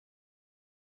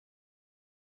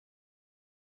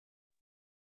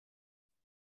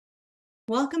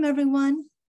Welcome, everyone.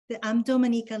 I'm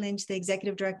Dominica Lynch, the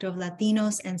Executive Director of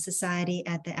Latinos and Society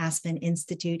at the Aspen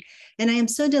Institute. And I am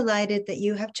so delighted that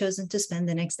you have chosen to spend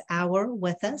the next hour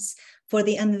with us for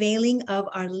the unveiling of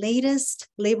our latest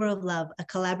Labor of Love, a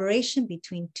collaboration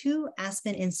between two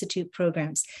Aspen Institute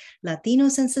programs,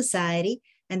 Latinos and Society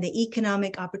and the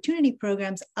Economic Opportunity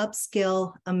Program's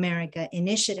Upskill America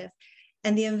initiative.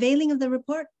 And the unveiling of the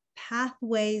report,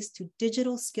 Pathways to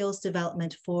Digital Skills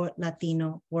Development for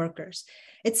Latino Workers.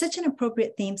 It's such an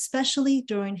appropriate theme, especially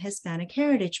during Hispanic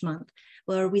Heritage Month,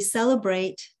 where we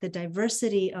celebrate the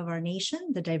diversity of our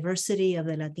nation, the diversity of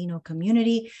the Latino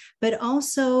community, but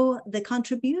also the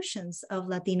contributions of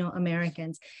Latino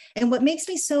Americans. And what makes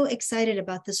me so excited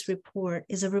about this report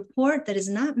is a report that is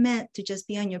not meant to just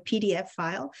be on your PDF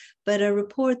file, but a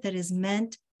report that is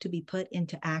meant to be put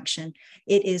into action.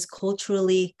 It is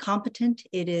culturally competent.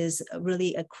 It is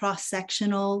really a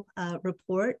cross-sectional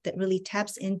report that really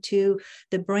taps into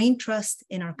the brain trust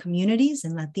in our communities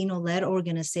and Latino-led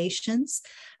organizations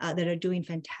that are doing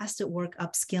fantastic work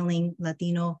upskilling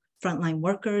Latino frontline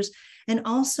workers, and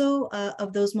also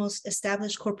of those most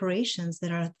established corporations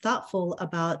that are thoughtful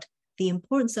about the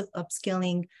importance of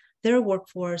upskilling their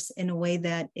workforce in a way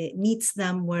that it meets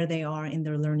them where they are in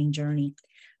their learning journey.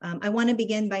 I want to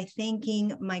begin by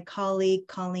thanking my colleague,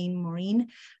 Maureen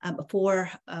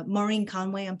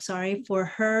Conway, for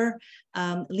her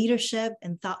leadership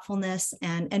and thoughtfulness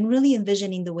and really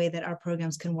envisioning the way that our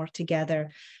programs can work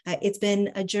together. It's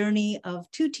been a journey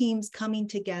of two teams coming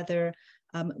together,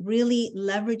 really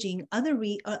leveraging other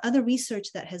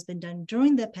research that has been done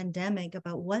during the pandemic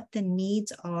about what the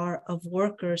needs are of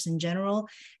workers in general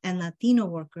and Latino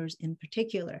workers in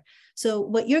particular. So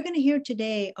what you're going to hear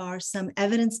today are some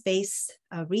evidence-based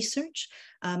research,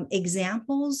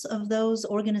 examples of those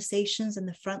organizations and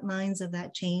the front lines of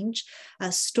that change,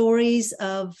 stories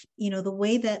of the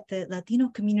way that the Latino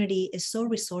community is so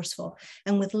resourceful,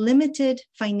 and with limited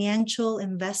financial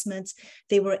investments,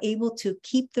 they were able to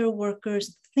keep their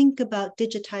workers, think about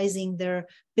digitizing their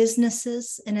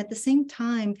businesses, and at the same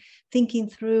time thinking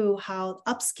through how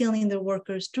upskilling their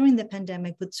workers during the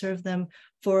pandemic would serve them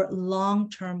for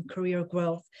long-term career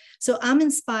growth. So I'm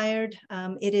inspired.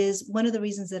 It is one of the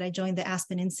reasons that I joined the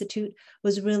Aspen Institute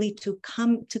was really to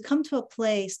come to a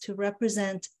place to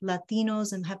represent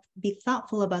Latinos and be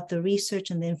thoughtful about the research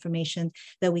and the information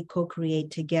that we co-create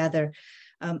together.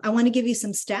 I want to give you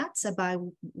some stats about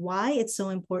why it's so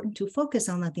important to focus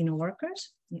on Latino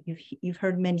workers. You've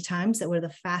heard many times that we're the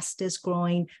fastest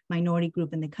growing minority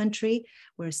group in the country.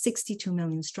 We're 62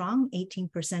 million strong,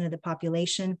 18% of the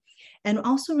population, and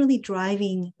also really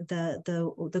driving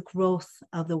the growth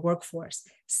of the workforce.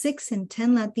 6 in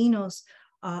 10 Latinos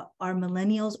are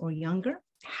millennials or younger.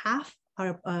 Half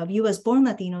of US-born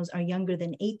Latinos are younger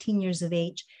than 18 years of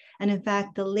age. And in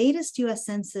fact, the latest US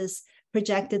Census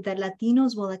projected that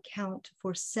Latinos will account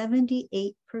for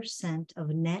 78% of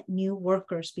net new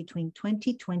workers between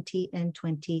 2020 and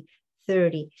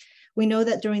 2030. We know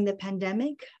that during the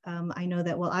pandemic, I know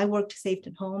that while I worked safe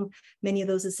at home, many of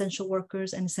those essential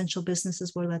workers and essential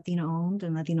businesses were Latino owned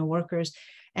and Latino workers.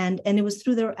 And it was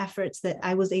through their efforts that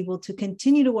I was able to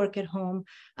continue to work at home.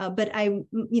 But I,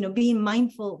 being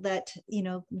mindful that,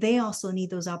 they also need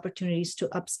those opportunities to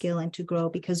upskill and to grow,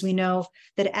 because we know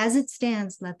that as it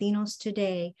stands, Latinos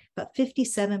today, about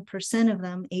 57% of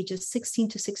them ages 16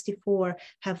 to 64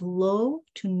 have low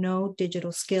to no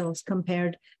digital skills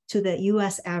compared to the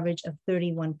US average of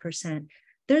 31%.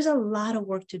 There's a lot of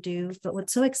work to do, but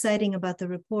what's so exciting about the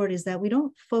report is that we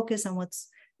don't focus on what's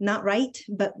not right,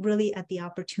 but really at the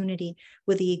opportunity.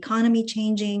 With the economy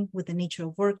changing, with the nature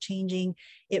of work changing,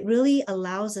 it really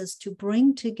allows us to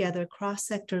bring together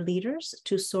cross-sector leaders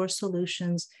to source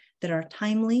solutions that are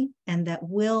timely and that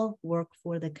will work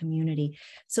for the community.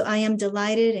 So I am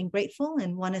delighted and grateful,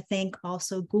 and want to thank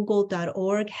also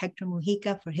Google.org, Hector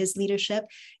Mujica, for his leadership.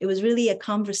 It was really a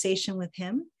conversation with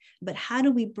him. But how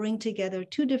do we bring together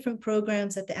two different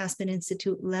programs at the Aspen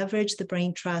Institute, leverage the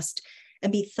brain trust,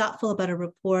 and be thoughtful about a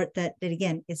report that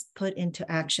again is put into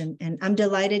action? And I'm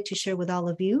delighted to share with all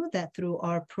of you that through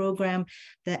our program,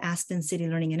 the Aspen City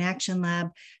Learning and Action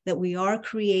Lab, that we are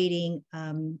creating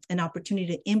an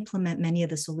opportunity to implement many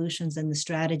of the solutions and the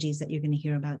strategies that you're going to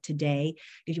hear about today.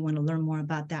 If you want to learn more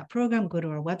about that program, go to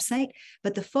our website.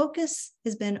 But the focus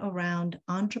has been around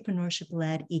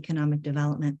entrepreneurship-led economic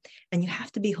development. And you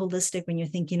have to be holistic when you're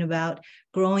thinking about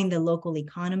growing the local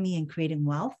economy and creating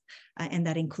wealth. And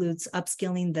that includes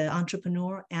upskilling the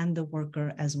entrepreneur and the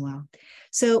worker as well.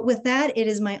 So with that, it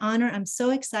is my honor. I'm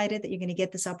so excited that you're going to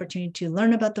get this opportunity to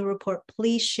learn about the report.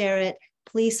 Please share it,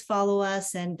 please follow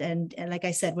us. And like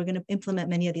I said, we're going to implement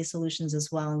many of these solutions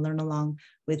as well and learn along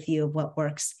with you of what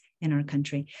works in our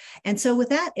country. And so with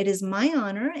that, it is my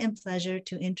honor and pleasure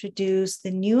to introduce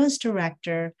the newest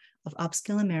director of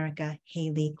Upskill America,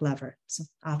 Haley Glover. So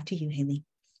off to you, Haley.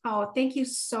 Oh, thank you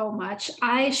so much.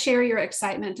 I share your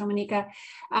excitement, Dominica.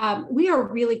 We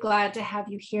are really glad to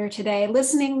have you here today,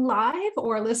 listening live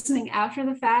or listening after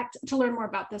the fact to learn more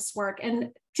about this work and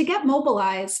to get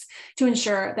mobilized to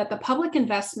ensure that the public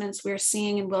investments we're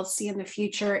seeing and will see in the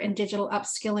future in digital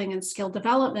upskilling and skill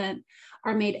development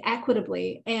are made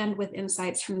equitably and with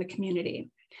insights from the community.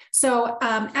 So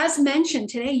as mentioned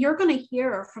today, you're going to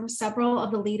hear from several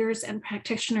of the leaders and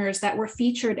practitioners that were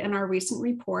featured in our recent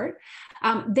report.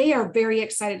 They are very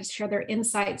excited to share their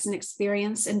insights and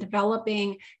experience in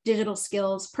developing digital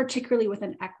skills, particularly with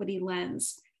an equity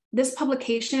lens. This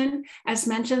publication, as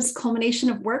mentioned, is a culmination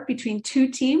of work between two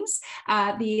teams,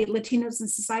 the Latinos in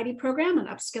Society program and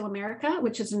Upskill America,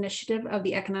 which is an initiative of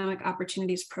the Economic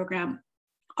Opportunities Program.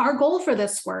 Our goal for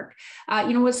this work,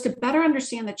 was to better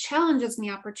understand the challenges and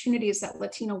the opportunities that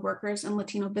Latino workers and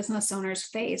Latino business owners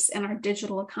face in our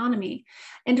digital economy,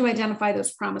 and to identify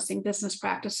those promising business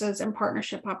practices and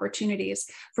partnership opportunities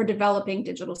for developing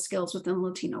digital skills within the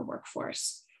Latino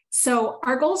workforce. So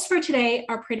our goals for today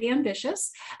are pretty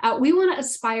ambitious. We want to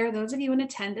aspire those of you in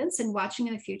attendance and watching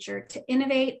in the future to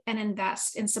innovate and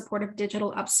invest in support of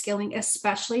digital upskilling,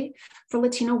 especially for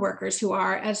Latino workers who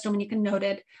are, as Dominica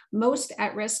noted, most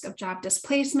at risk of job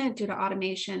displacement due to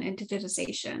automation and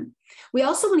digitization. We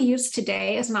also want to use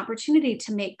today as an opportunity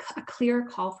to make a clear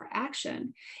call for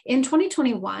action. In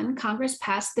 2021, Congress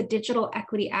passed the Digital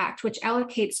Equity Act, which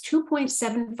allocates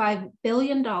 $2.75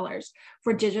 billion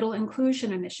for digital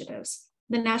inclusion initiatives.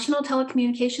 The National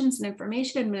Telecommunications and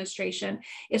Information Administration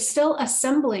is still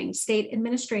assembling state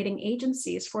administrating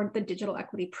agencies for the digital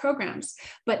equity programs,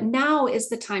 but now is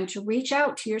the time to reach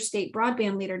out to your state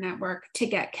broadband leader network to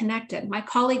get connected. My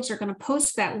colleagues are going to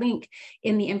post that link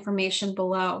in the information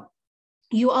below.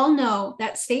 You all know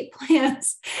that state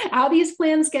plans, how these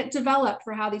plans get developed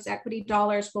for how these equity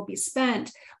dollars will be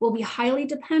spent, will be highly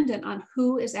dependent on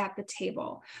who is at the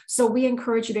table. So we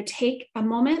encourage you to take a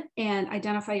moment and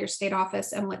identify your state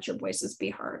office and let your voices be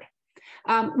heard.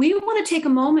 We want to take a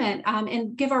moment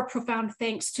and give our profound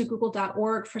thanks to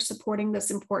Google.org for supporting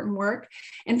this important work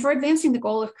and for advancing the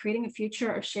goal of creating a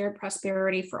future of shared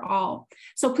prosperity for all.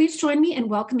 So please join me in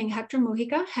welcoming Hector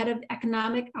Mujica, Head of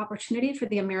Economic Opportunity for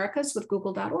the Americas with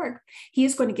Google.org. He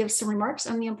is going to give some remarks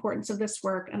on the importance of this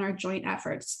work and our joint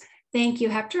efforts. Thank you,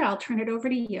 Hector. I'll turn it over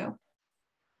to you.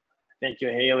 Thank you,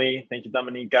 Haley. Thank you,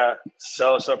 Dominica.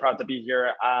 So proud to be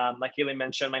here. Like Haley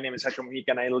mentioned, my name is Hector Mujica,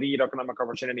 and I lead economic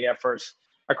opportunity efforts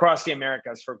across the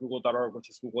Americas for Google.org, which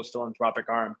is Google's philanthropic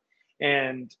arm.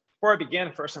 And before I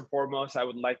begin, first and foremost, I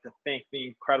would like to thank the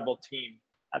incredible team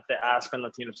at the Aspen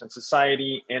Latinos in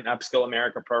Society and Upskill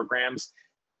America programs.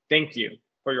 Thank you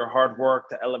for your hard work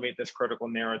to elevate this critical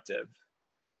narrative.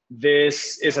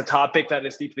 This is a topic that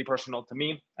is deeply personal to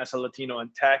me as a Latino in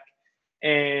tech.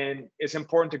 And it's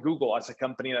important to Google as a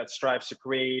company that strives to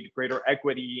create greater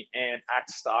equity and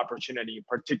access to opportunity,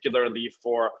 particularly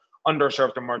for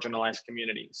underserved and marginalized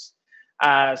communities.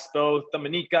 As both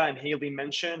Dominica and Haley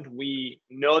mentioned, we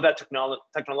know that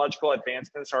technological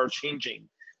advancements are changing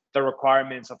the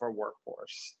requirements of our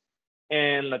workforce.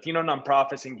 And Latino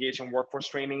nonprofits engaged in workforce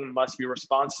training must be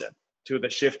responsive to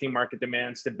the shifting market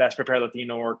demands to best prepare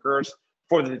Latino workers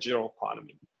for the digital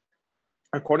economy.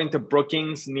 According to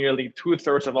Brookings, nearly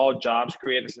 2/3 of all jobs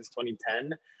created since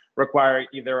 2010 require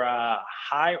either a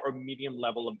high or medium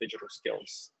level of digital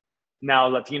skills. Now,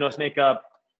 Latinos make up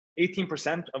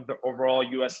 18% of the overall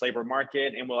US labor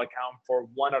market and will account for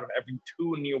 1 out of every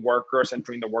 2 new workers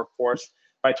entering the workforce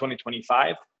by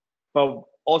 2025, but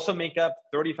also make up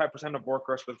 35% of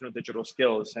workers with no digital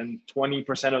skills and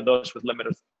 20% of those with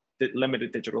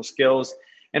limited digital skills,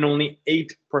 and only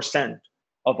 8%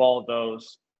 of all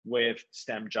those with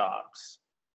STEM jobs.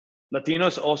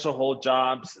 Latinos also hold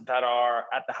jobs that are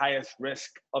at the highest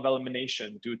risk of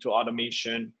elimination due to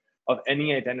automation of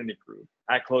any identity group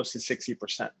at close to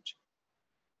 60%.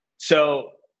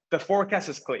 So the forecast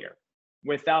is clear.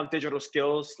 Without digital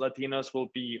skills, Latinos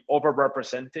will be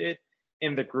overrepresented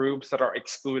in the groups that are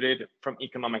excluded from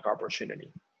economic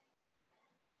opportunity.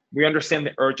 We understand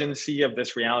the urgency of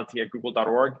this reality at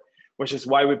Google.org, which is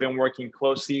why we've been working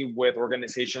closely with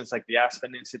organizations like the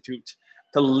Aspen Institute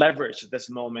to leverage this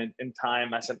moment in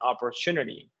time as an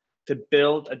opportunity to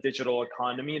build a digital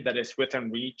economy that is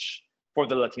within reach for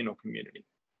the Latino community.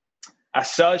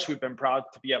 As such, we've been proud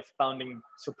to be a founding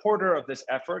supporter of this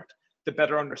effort to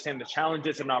better understand the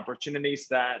challenges and opportunities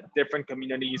that different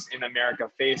communities in America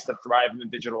face to thrive in the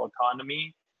digital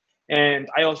economy. And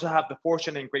I also have the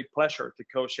fortune and great pleasure to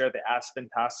co-chair the Aspen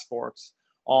Task Force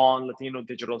on Latino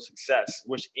Digital Success,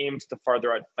 which aims to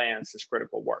further advance this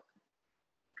critical work.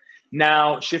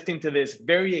 Now, shifting to this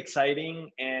very exciting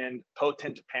and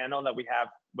potent panel that we have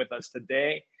with us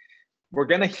today, we're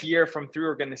going to hear from 3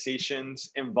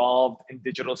 organizations involved in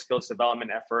digital skills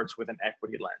development efforts with an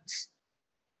equity lens.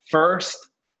 First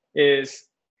is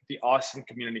the Austin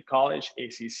Community College,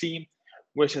 ACC,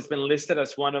 which has been listed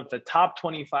as one of the top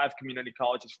 25 community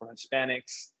colleges for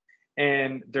Hispanics.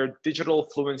 And their Digital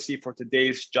Fluency for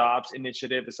Today's Jobs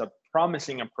initiative is a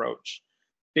promising approach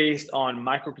based on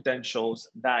micro-credentials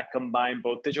that combine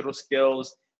both digital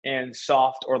skills and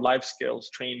soft or life skills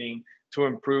training to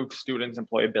improve students'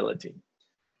 employability.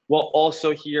 We'll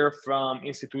also hear from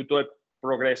Instituto de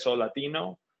Progreso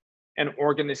Latino, an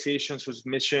organization whose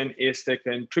mission is to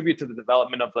contribute to the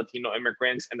development of Latino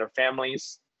immigrants and their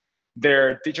families.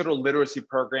 Their digital literacy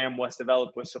program was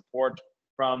developed with support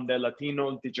from the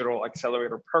Latino Digital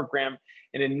Accelerator Program,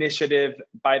 an initiative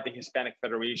by the Hispanic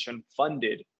Federation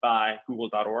funded by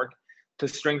Google.org to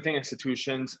strengthen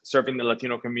institutions serving the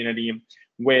Latino community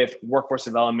with workforce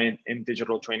development and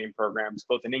digital training programs,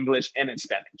 both in English and in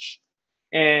Spanish.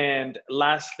 And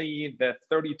lastly, the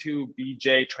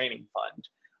 32BJ Training Fund,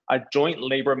 a joint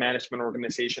labor management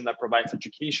organization that provides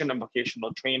education and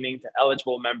vocational training to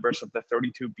eligible members of the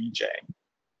 32BJ.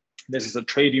 This is a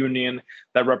trade union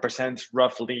that represents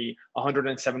roughly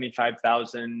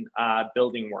 175,000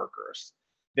 building workers.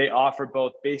 They offer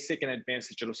both basic and advanced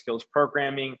digital skills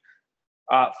programming,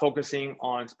 focusing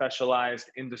on specialized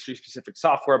industry-specific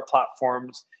software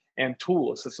platforms and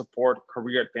tools to support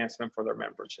career advancement for their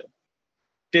membership.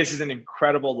 This is an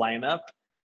incredible lineup,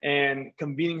 and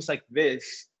convenings like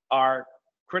this are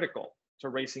critical to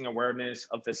raising awareness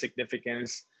of the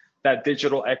significance that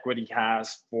digital equity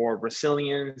has for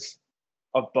resilience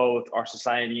of both our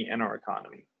society and our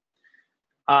economy.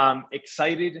 I'm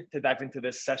excited to dive into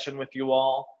this session with you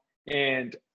all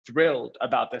and thrilled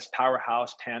about this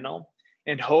powerhouse panel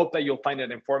and hope that you'll find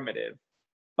it informative.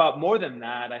 But more than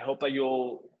that, I hope that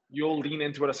you'll lean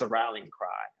into it as a rallying cry,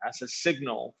 as a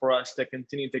signal for us to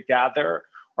continue to gather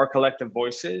our collective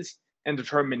voices and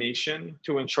determination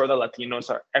to ensure that Latinos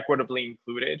are equitably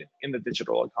included in the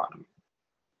digital economy.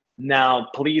 Now,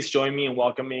 please join me in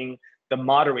welcoming the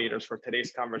moderators for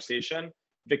today's conversation,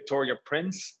 Victoria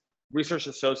Prince, Research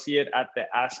Associate at the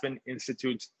Aspen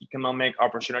Institute's Economic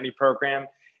Opportunity Program,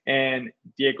 and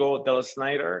Diego de la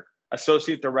Snyder,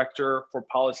 Associate Director for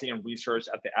Policy and Research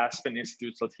at the Aspen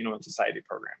Institute's Latino and Society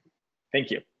Program.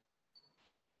 Thank you.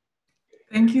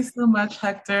 Thank you so much,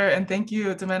 Hector, and thank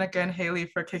you, Domenica and Haley,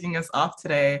 for kicking us off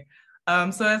today.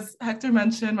 So as Hector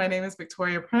mentioned, my name is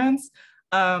Victoria Prince,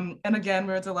 and again,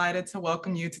 we're delighted to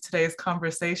welcome you to today's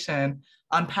conversation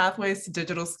on pathways to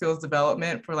digital skills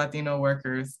development for Latino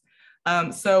workers.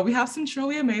 So we have some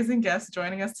truly amazing guests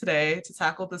joining us today to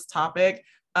tackle this topic,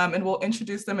 and we'll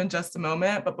introduce them in just a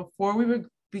moment. But before we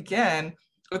begin,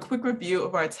 a quick review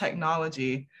of our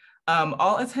technology.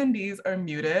 All attendees are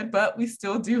muted, but we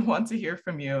still do want to hear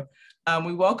from you.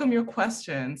 We welcome your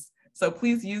questions, so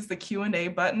please use the Q&A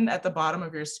button at the bottom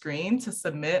of your screen to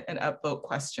submit and upvote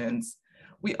questions.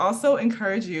 We also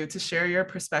encourage you to share your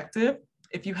perspective.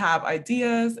 If you have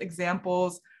ideas,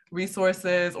 examples,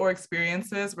 resources, or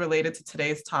experiences related to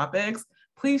today's topics,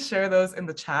 please share those in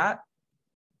the chat.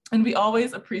 And we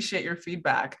always appreciate your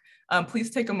feedback.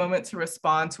 Please take a moment to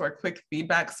respond to our quick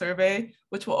feedback survey,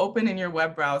 which will open in your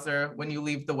web browser when you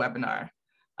leave the webinar.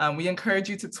 We encourage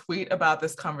you to tweet about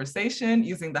this conversation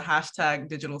using the hashtag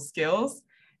digital skills.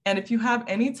 And if you have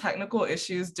any technical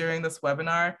issues during this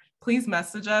webinar, please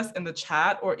message us in the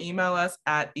chat or email us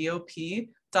at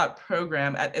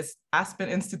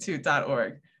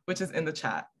eop.program@aspeninstitute.org, which is in the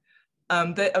chat.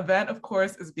 The event, of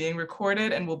course, is being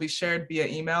recorded and will be shared via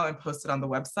email and posted on the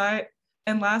website.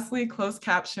 And lastly, closed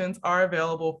captions are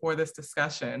available for this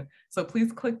discussion. So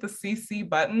please click the CC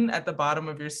button at the bottom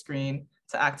of your screen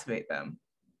to activate them.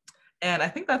 And I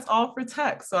think that's all for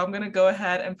tech. So I'm going to go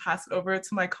ahead and pass it over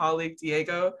to my colleague,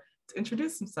 Diego, to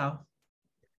introduce himself.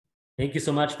 Thank you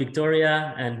so much,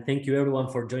 Victoria. And thank you everyone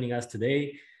for joining us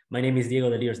today. My name is Diego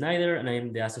de la Snyder, and I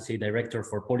am the Associate Director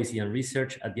for Policy and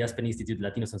Research at the Aspen Institute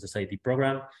Latinos and Society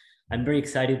Program. I'm very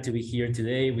excited to be here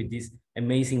today with these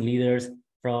amazing leaders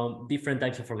from different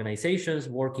types of organizations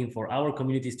working for our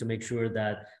communities to make sure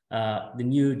that the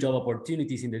new job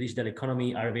opportunities in the digital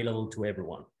economy are available to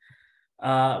everyone.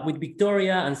 With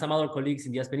Victoria and some other colleagues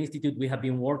in the Aspen Institute, we have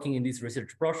been working in this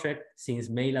research project since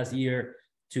May last year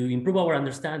to improve our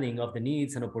understanding of the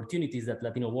needs and opportunities that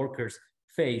Latino workers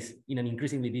face in an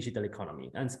increasingly digital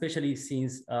economy, and especially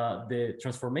since the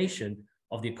transformation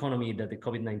of the economy that the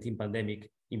COVID-19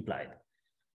 pandemic implied.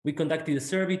 We conducted a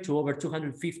survey to over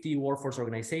 250 workforce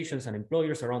organizations and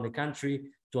employers around the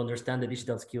country to understand the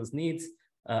digital skills needs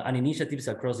and initiatives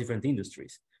across different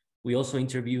industries. We also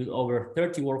interviewed over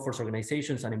 30 workforce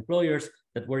organizations and employers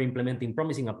that were implementing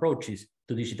promising approaches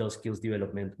to digital skills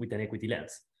development with an equity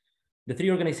lens. The three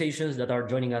organizations that are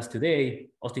joining us today,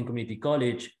 Austin Community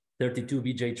College, 32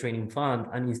 BJ Training Fund,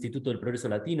 and Instituto del Progreso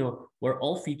Latino, were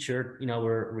all featured in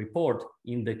our report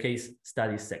in the case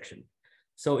studies section.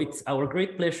 So it's our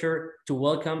great pleasure to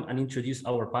welcome and introduce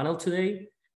our panel today.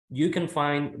 You can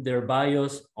find their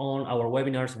bios on our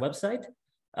webinar's website.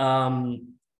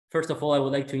 First of all, I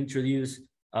would like to introduce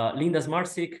Linda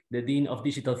Zmarzlik, the Dean of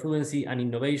Digital Fluency and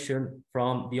Innovation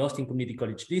from the Austin Community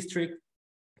College District,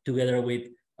 together with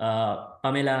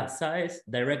Pamela Saez,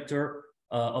 Director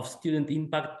of Student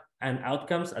Impact and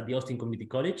Outcomes at the Austin Community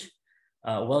College.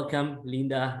 Welcome,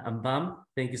 Linda and Pam.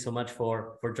 Thank you so much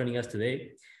for joining us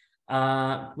today.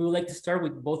 We would like to start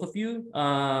with both of you.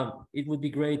 It would be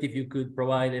great if you could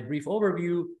provide a brief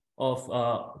overview of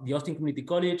the Austin Community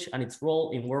College and its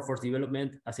role in workforce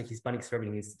development as a Hispanic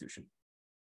serving institution.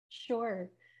 Sure.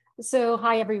 So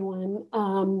hi, everyone.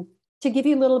 To give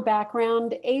you a little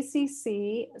background,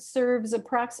 ACC serves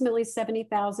approximately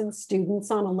 70,000 students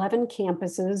on 11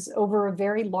 campuses over a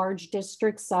very large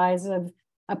district size of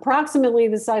approximately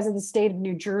the size of the state of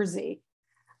New Jersey.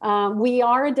 We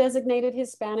are a designated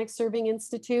Hispanic serving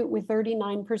institute with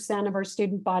 39% of our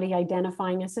student body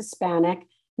identifying as Hispanic,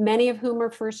 many of whom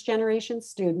are first-generation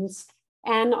students,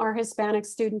 and our Hispanic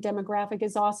student demographic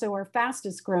is also our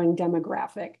fastest growing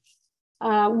demographic.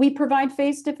 We provide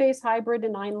face-to-face, hybrid,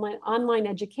 and online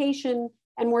education,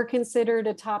 and we're considered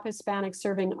a top Hispanic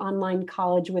serving online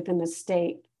college within the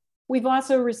state. We've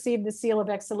also received the Seal of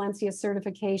Excelencia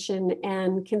certification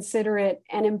and consider it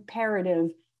an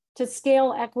imperative to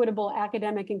scale equitable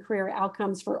academic and career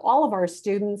outcomes for all of our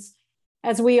students,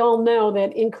 as we all know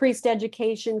that increased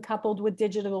education coupled with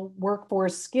digital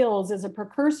workforce skills is a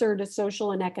precursor to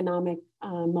social and economic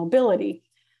mobility.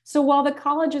 So while the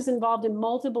college is involved in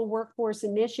multiple workforce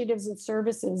initiatives and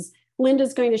services,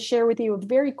 Linda's going to share with you a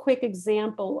very quick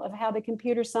example of how the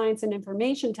Computer Science and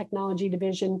Information Technology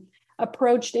Division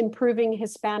approached improving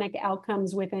Hispanic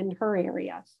outcomes within her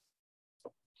area.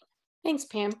 Thanks,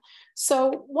 Pam.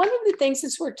 So one of the things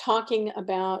as we're talking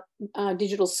about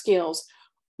digital skills,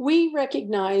 we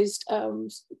recognized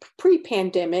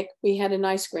pre-pandemic, we had a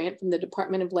nice grant from the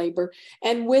Department of Labor,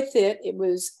 and with it, it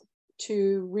was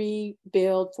to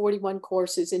rebuild 41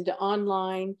 courses into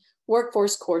online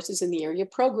workforce courses in the area of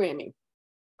programming,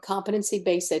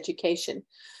 competency-based education.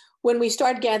 When we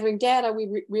started gathering data,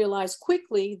 we realized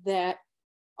quickly that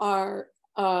our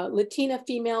Latina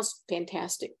females,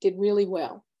 fantastic, did really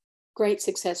well, great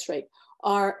success rate.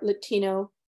 Our Latino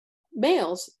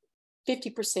males,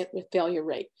 50% with failure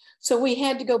rate. So we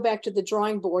had to go back to the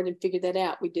drawing board and figure that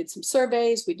out. We did some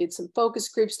surveys, we did some focus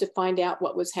groups to find out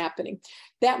what was happening.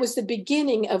 That was the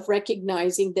beginning of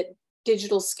recognizing that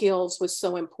digital skills was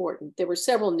so important. There were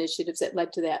several initiatives that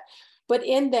led to that. But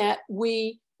in that,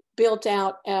 we built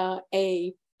out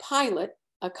a pilot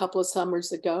a couple of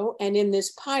summers ago. And in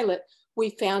this pilot,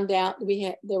 we found out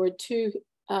there were two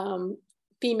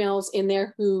females in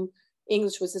there who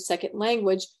English was a second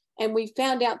language. And we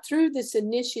found out through this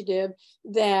initiative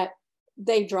that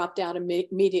they dropped out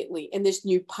immediately in this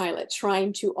new pilot,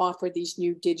 trying to offer these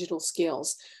new digital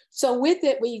skills. So with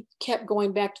it, we kept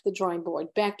going back to the drawing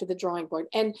board, back to the drawing board.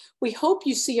 And we hope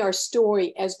you see our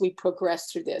story as we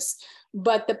progress through this.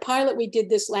 But the pilot we did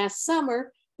this last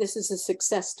summer, this is a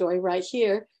success story right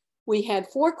here. We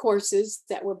had 4 courses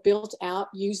that were built out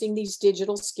using these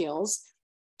digital skills.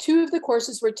 2 of the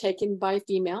courses were taken by a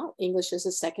female, English as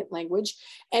a second language.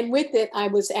 And with it, I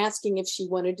was asking if she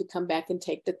wanted to come back and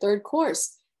take the 3rd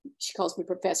course. She calls me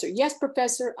professor. Yes,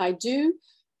 professor, I do.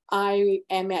 I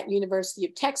am at University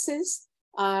of Texas.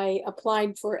 I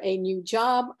applied for a new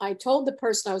job. I told the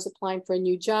person I was applying for a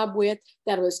new job with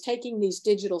that I was taking these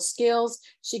digital skills.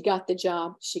 She got the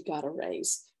job. She got a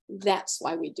raise. That's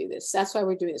why we do this. That's why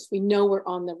we're doing this. We know we're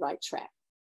on the right track.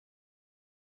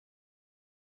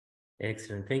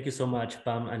 Excellent. Thank you so much,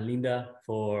 Pam and Linda,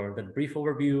 for that brief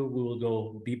overview. We will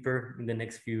go deeper in the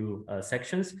next few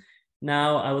sections.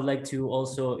 Now, I would like to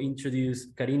also introduce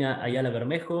Karina Ayala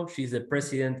Bermejo. She's the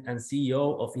president and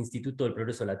CEO of Instituto del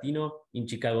Progreso Latino in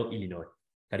Chicago, Illinois.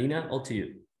 Karina, all to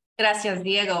you. Gracias,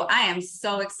 Diego. I am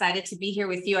so excited to be here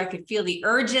with you. I could feel the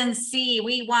urgency.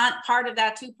 We want part of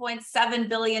that $2.7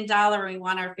 billion. We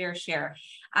want our fair share.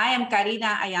 I am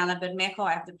Karina Ayala Bermejo.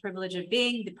 I have the privilege of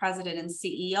being the president and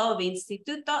CEO of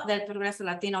Instituto del Progreso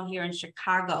Latino here in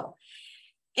Chicago,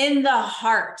 in the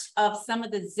heart of some of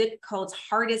the zip codes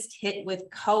hardest hit with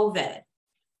COVID.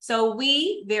 So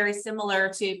we, very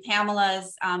similar to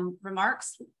Pamela's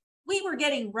remarks, we were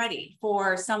getting ready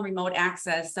for some remote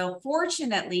access. So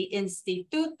fortunately,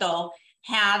 Instituto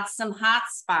had some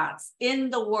hotspots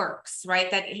in the works, right?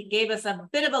 That gave us a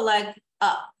bit of a leg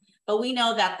up. But we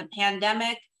know that the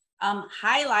pandemic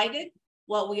highlighted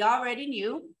what we already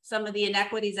knew, some of the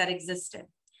inequities that existed.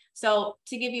 So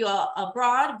to give you a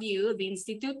broad view of the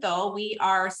Instituto, we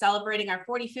are celebrating our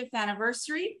 45th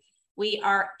anniversary. We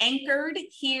are anchored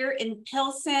here in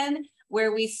Pilsen,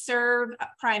 where we serve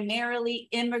primarily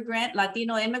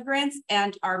Latino immigrants,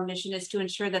 and our mission is to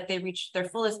ensure that they reach their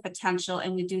fullest potential,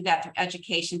 and we do that through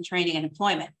education, training, and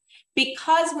employment.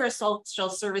 Because we're a social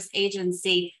service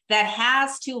agency that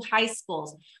has 2 high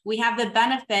schools, we have the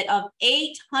benefit of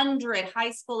 800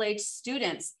 high school age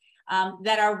students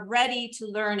that are ready to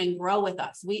learn and grow with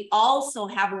us. We also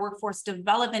have workforce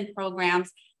development programs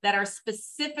that are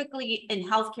specifically in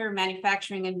healthcare,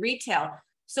 manufacturing, and retail.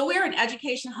 So we're an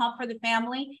education hub for the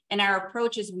family, and our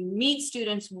approach is we meet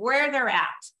students where they're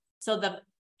at. So the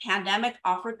pandemic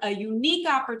offered a unique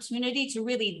opportunity to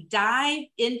really dive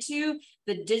into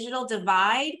the digital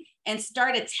divide and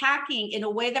start attacking in a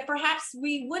way that perhaps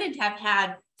we wouldn't have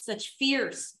had such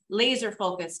fierce,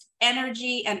 laser-focused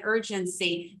energy and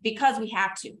urgency, because we had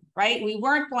to, right? We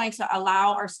weren't going to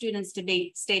allow our students to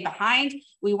stay behind.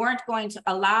 We weren't going to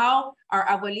allow our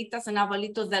abuelitas and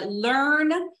abuelitos that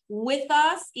learn with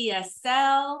us,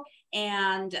 ESL,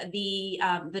 and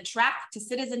the track to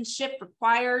citizenship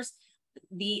requires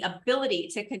the ability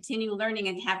to continue learning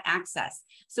and have access.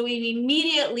 So we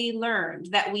immediately learned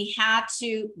that we had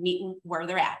to meet where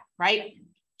they're at, right?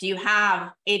 Do you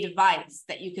have a device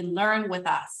that you can learn with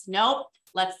us? Nope.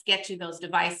 Let's get you those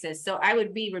devices. So I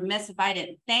would be remiss if I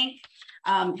didn't thank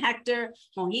Hector,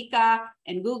 Mojica,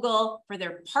 and Google for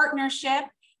their partnership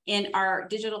in our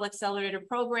Digital Accelerator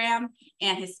Program,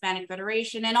 and Hispanic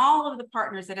Federation, and all of the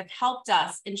partners that have helped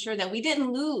us ensure that we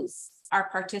didn't lose our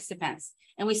participants.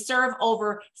 And we serve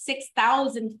over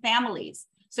 6,000 families.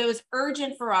 So it was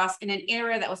urgent for us in an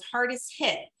area that was hardest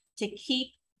hit to keep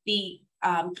the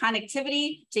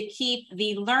connectivity, to keep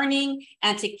the learning,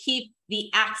 and to keep the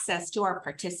access to our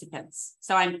participants.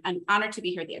 So I'm honored to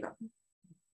be here, Diego.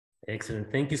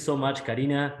 Excellent. Thank you so much,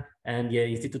 Karina. And yeah,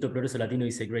 Instituto Progreso Latino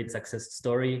is a great success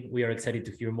story. We are excited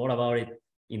to hear more about it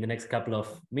in the next couple of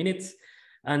minutes.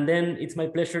 And then it's my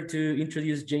pleasure to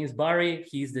introduce James Barry.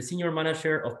 He's the Senior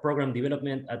Manager of Program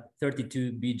Development at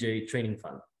 32BJ Training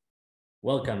Fund.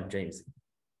 Welcome, James.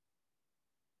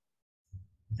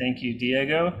 Thank you,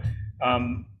 Diego.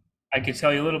 I could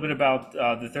tell you a little bit about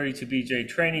the 32BJ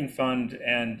Training Fund,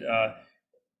 and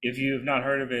if you have not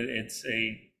heard of it, it's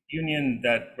a union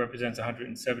that represents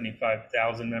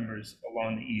 175,000 members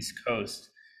along the East Coast,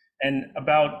 and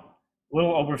about a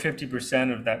little over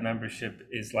 50% of that membership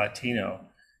is Latino.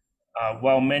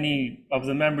 While many of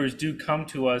the members do come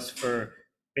to us for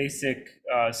basic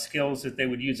skills that they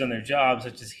would use on their jobs,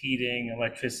 such as heating,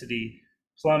 electricity,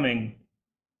 plumbing,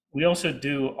 we also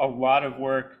do a lot of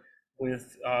work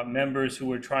with members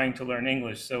who are trying to learn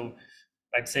English. So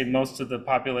I'd say most of the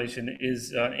population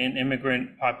is an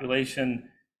immigrant population,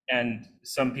 and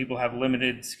some people have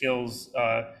limited skills,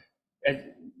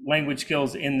 language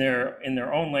skills in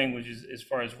their own languages as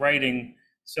far as writing.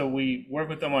 So we work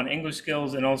with them on English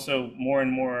skills and also more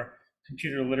and more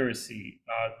computer literacy.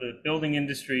 The building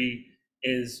industry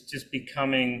is just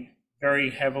becoming very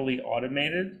heavily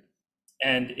automated.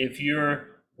 And if you're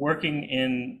working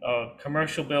in a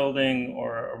commercial building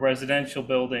or a residential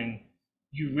building,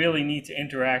 you really need to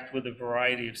interact with a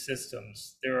variety of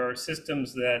systems. There are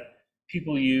systems that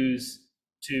people use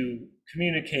to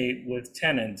communicate with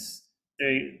tenants.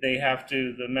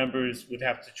 The members would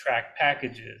have to track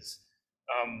packages.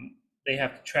 They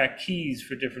have to track keys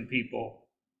for different people,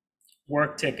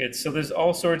 work tickets. So there's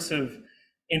all sorts of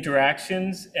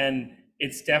interactions, and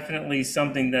it's definitely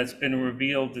something that's been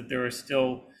revealed that there are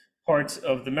still parts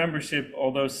of the membership,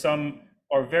 although some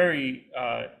are very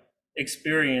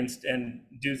experienced and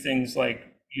do things like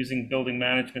using building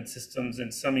management systems,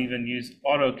 and some even use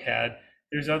AutoCAD.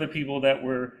 There's other people that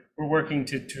we're working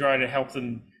to try to help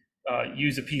them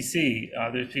use a PC.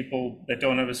 There's people that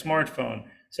don't have a smartphone.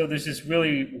 So there's this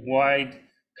really wide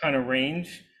kind of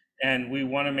range, and we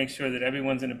want to make sure that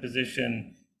everyone's in a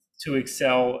position to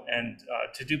excel and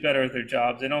to do better at their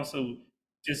jobs, and also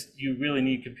just you really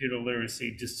need computer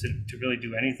literacy just to really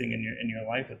do anything in your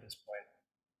life at this point.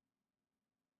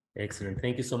 Excellent.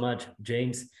 Thank you so much,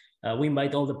 James. We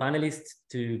invite all the panelists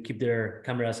to keep their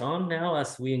cameras on now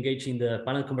as we engage in the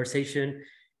panel conversation.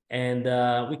 And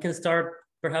we can start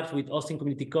perhaps with Austin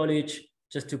Community College,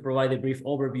 just to provide a brief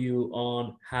overview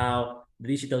on how the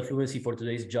Digital Fluency for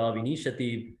Today's Job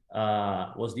initiative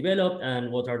was developed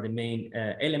and what are the main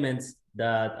elements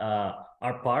that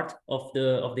are part of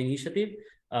the initiative.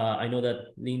 I know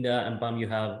that Linda and Pam, you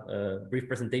have a brief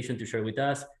presentation to share with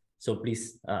us, so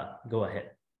please go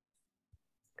ahead.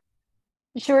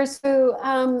 Sure. So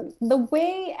the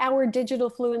way our Digital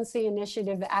Fluency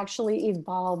Initiative actually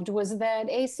evolved was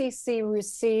that ACC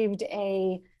received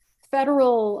a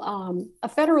federal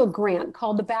grant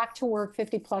called the Back to Work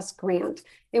 50+ grant.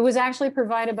 It was actually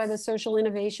provided by the Social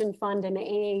Innovation Fund and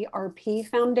AARP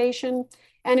Foundation,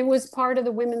 and it was part of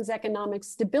the Women's Economic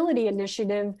Stability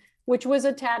Initiative, which was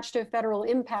attached to a federal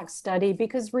impact study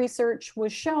because research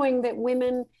was showing that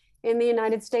women in the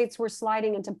United States were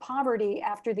sliding into poverty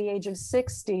after the age of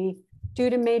 60 due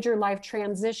to major life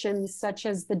transitions such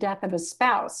as the death of a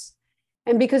spouse.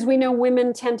 And because we know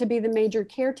women tend to be the major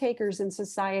caretakers in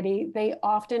society, they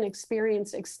often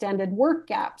experience extended work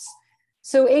gaps.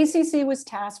 So ACC was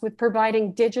tasked with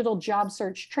providing digital job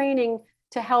search training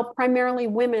to help primarily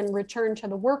women return to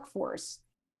the workforce.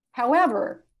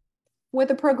 However, what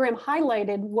the program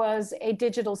highlighted was a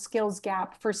digital skills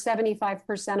gap for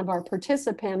 75% of our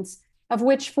participants, of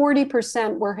which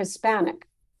 40% were Hispanic.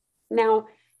 Now,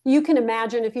 you can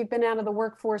imagine if you've been out of the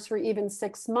workforce for even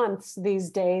 6 months these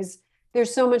days,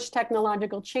 there's so much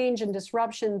technological change and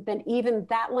disruption that even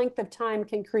that length of time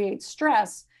can create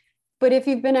stress. But if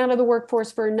you've been out of the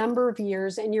workforce for a number of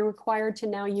years and you're required to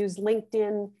now use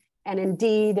LinkedIn and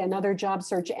Indeed and other job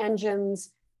search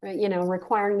engines, you know,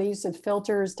 requiring the use of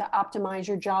filters to optimize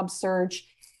your job search.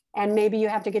 And maybe you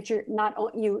have to get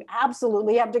you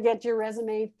absolutely have to get your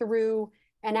resume through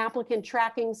an applicant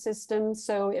tracking system.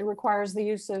 So it requires the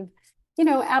use of, you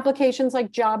know, applications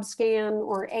like JobScan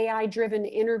or AI-driven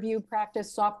interview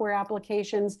practice software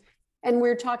applications. And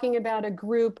we're talking about a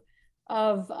group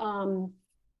of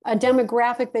a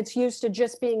demographic that's used to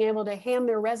just being able to hand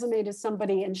their resume to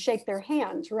somebody and shake their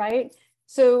hand, right?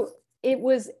 So it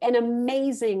was an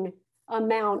amazing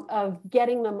amount of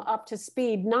getting them up to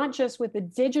speed, not just with the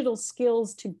digital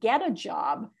skills to get a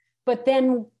job, but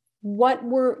then what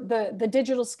were the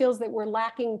digital skills that were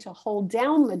lacking to hold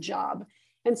down the job.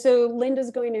 And so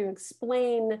Linda's going to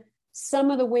explain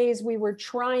some of the ways we were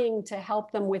trying to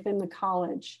help them within the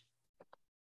college.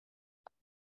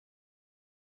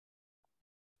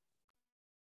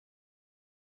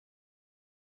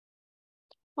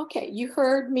 Okay, you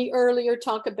heard me earlier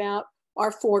talk about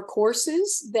our 4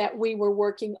 courses that we were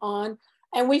working on,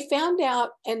 and we found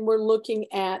out and we're looking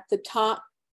at the top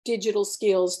digital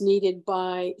skills needed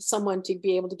by someone to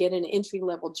be able to get an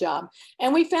entry-level job.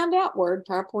 And we found out Word,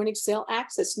 PowerPoint, Excel,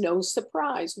 Access, no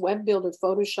surprise, Web Builder,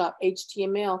 Photoshop,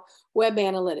 HTML, Web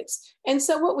Analytics. And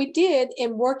so what we did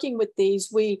in working with these,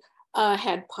 we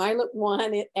had Pilot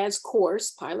 1 as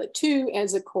course, Pilot 2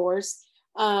 as a course,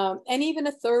 and even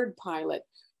a third pilot.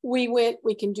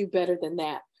 We can do better than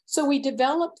that. So we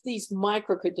developed these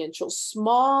micro-credentials,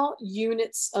 small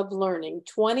units of learning,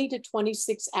 20 to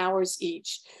 26 hours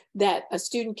each, that a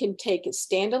student can take as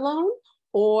standalone,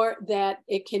 or that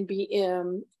it can be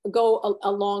go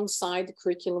alongside the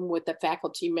curriculum with a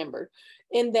faculty member.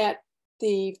 In that,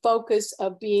 the focus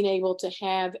of being able to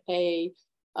have a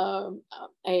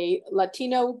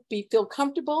Latino feel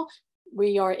comfortable.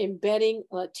 We are embedding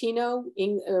Latino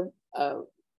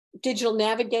digital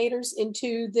navigators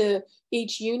into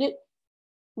each unit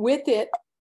with it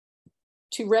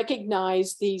to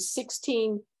recognize these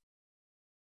 16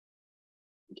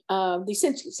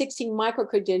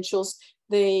 micro-credentials.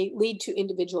 They lead to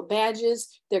individual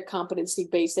badges, their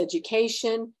competency-based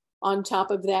education. On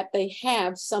top of that, they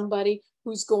have somebody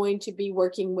who's going to be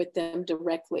working with them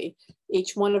directly.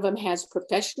 Each one of them has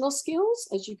professional skills,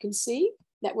 as you can see,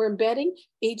 that we're embedding.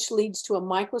 Each leads to a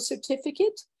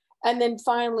micro-certificate. And then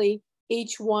finally,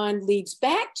 each one leads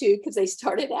back to, because they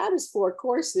started out as 4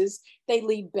 courses, they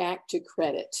lead back to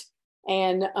credit.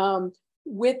 And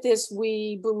with this,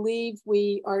 we believe,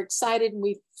 we are excited, and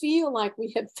we feel like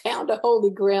we have found a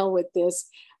holy grail with this.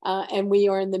 And we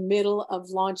are in the middle of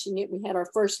launching it. We had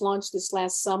our first launch this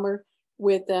last summer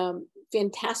with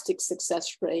fantastic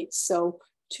success rates. So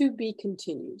to be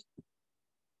continued.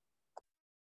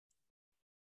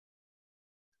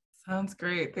 Sounds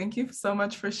great. Thank you so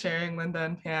much for sharing, Linda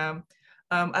and Pam.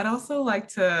 I'd also like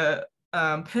to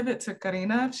pivot to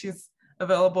Karina if she's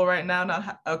available right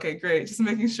now? Okay, great. Just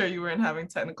making sure you weren't having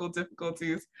technical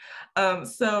difficulties.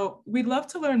 So we'd love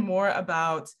to learn more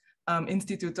about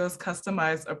Instituto's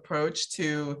customized approach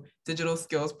to digital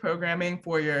skills programming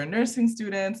for your nursing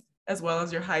students, as well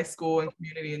as your high school and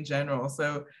community in general.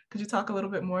 So could you talk a little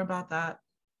bit more about that?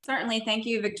 Certainly. Thank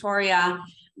you, Victoria.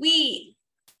 We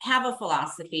have a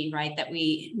philosophy, right, that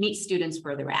we meet students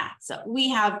where they're at. So we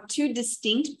have two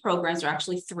distinct programs, or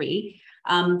actually three.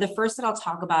 The first that I'll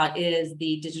talk about is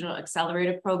the Digital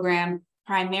Accelerator Program,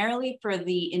 primarily for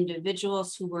the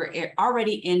individuals who were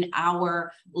already in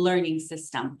our learning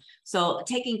system. So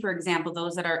taking, for example,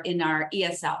 those that are in our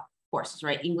ESL courses,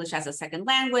 right, English as a second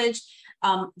language,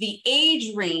 the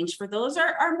age range for those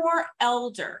are more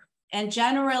elder and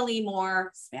generally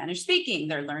more Spanish speaking.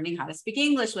 They're learning how to speak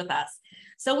English with us.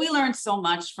 So we learned so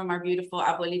much from our beautiful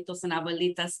abuelitos and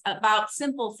abuelitas about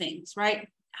simple things, right?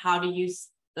 How to use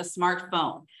the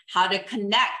smartphone, how to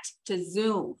connect to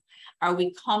Zoom. Are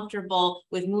we comfortable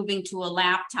with moving to a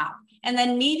laptop? And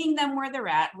then meeting them where they're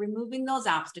at, removing those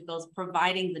obstacles,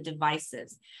 providing the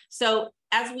devices. So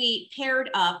as we paired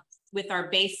up with our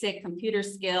basic computer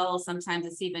skills, sometimes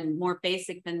it's even more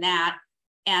basic than that,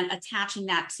 and attaching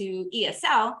that to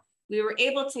ESL, we were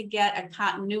able to get a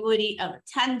continuity of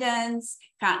attendance,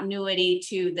 continuity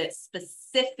to the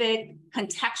specific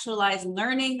contextualized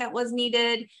learning that was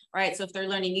needed, right? So if they're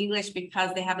learning English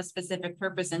because they have a specific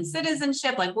purpose in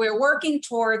citizenship, like we're working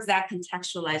towards that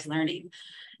contextualized learning.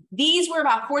 These were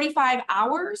about 45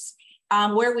 hours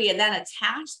where we had then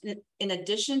attached, in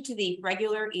addition to the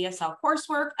regular ESL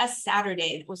coursework, a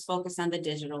Saturday that was focused on the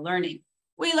digital learning.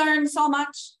 We learned so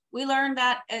much. We learned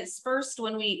that as first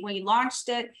when we launched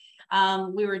it,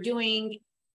 we were doing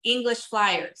English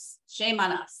flyers. Shame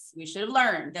on us. We should have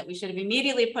learned that we should have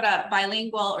immediately put up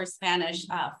bilingual or Spanish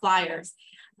flyers,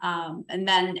 and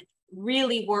then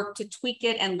really work to tweak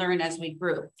it and learn as we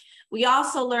grew. We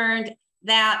also learned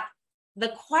that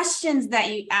the questions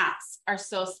that you ask are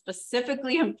so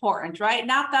specifically important, right?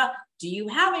 Not the, do you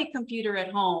have a computer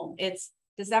at home? It's,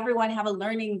 does everyone have a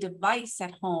learning device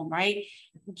at home, right?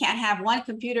 You can't have one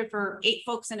computer for 8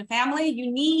 folks in a family.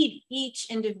 You need each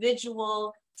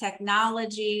individual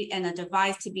technology and a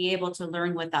device to be able to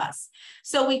learn with us.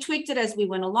 So we tweaked it as we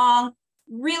went along.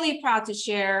 Really proud to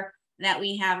share that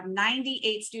we have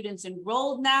 98 students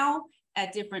enrolled now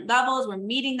at different levels. We're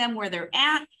meeting them where they're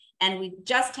at. And we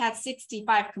just had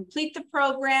 65 complete the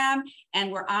program,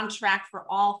 and we're on track for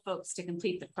all folks to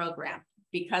complete the program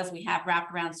because we have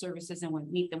wraparound services and we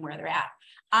meet them where they're at.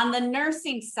 On the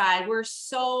nursing side, we're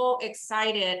so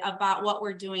excited about what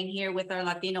we're doing here with our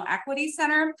Latino Equity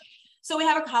Center. So we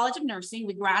have a College of Nursing.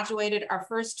 We graduated our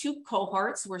first 2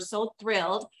 cohorts. We're so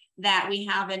thrilled that we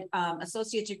have an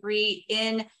associate degree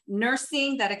in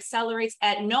nursing that accelerates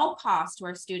at no cost to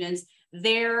our students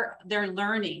their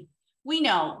learning. We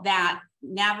know that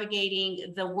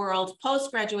navigating the world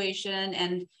post-graduation,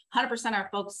 and 100% of our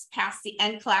folks pass the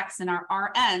NCLEX and our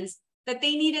RNs, that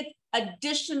they needed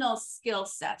additional skill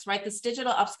sets, right? This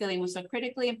digital upskilling was so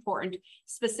critically important,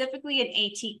 specifically in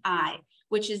ATI,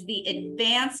 which is the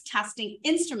advanced testing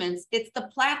instruments. It's the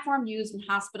platform used in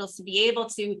hospitals to be able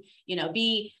to,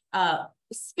 be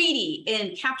speedy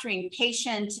in capturing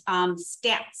patient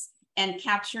stats and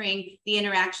capturing the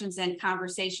interactions and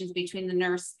conversations between the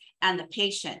nurse and the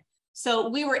patient. So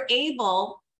we were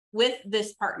able, with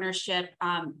this partnership,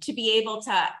 to be able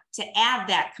to add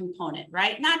that component,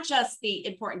 right? Not just the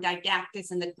important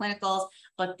didactics and the clinicals,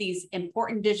 but these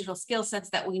important digital skill sets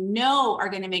that we know are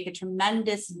going to make a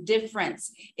tremendous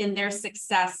difference in their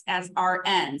success as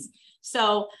RNs.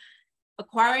 So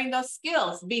acquiring those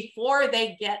skills before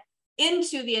they get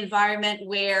into the environment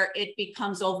where it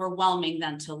becomes overwhelming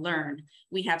then to learn.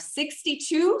 We have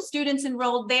 62 students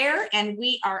enrolled there, and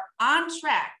we are on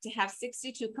track to have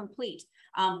 62 complete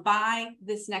by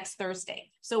this next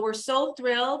Thursday. So we're so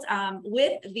thrilled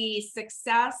with the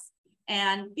success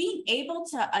and being able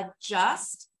to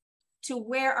adjust to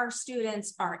where our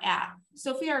students are at.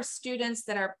 So if we are students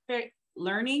that are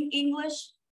learning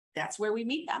English, that's where we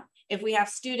meet them. If we have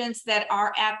students that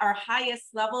are at our highest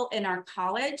level in our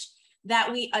college,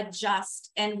 that we adjust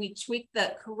and we tweak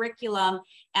the curriculum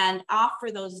and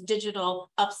offer those digital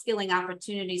upskilling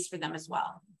opportunities for them as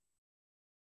well.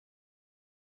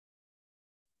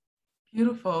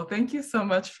 Beautiful. Thank you so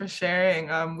much for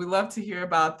sharing. We love to hear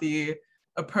about the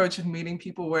approach of meeting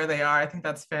people where they are. I think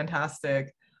that's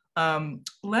fantastic.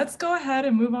 Let's go ahead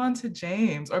and move on to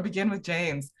James, or begin with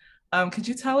James. Could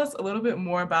you tell us a little bit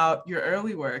more about your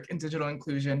early work in digital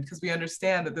inclusion? Because we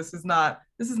understand that this is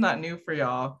not new for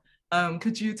y'all.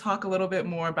 Could you talk a little bit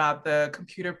more about the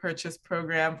computer purchase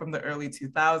program from the early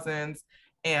 2000s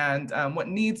and what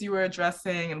needs you were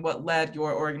addressing and what led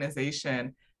your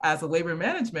organization as a labor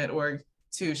management org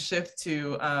to shift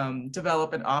to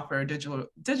develop and offer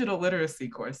digital literacy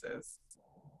courses.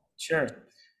 Sure.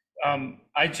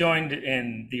 I joined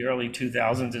in the early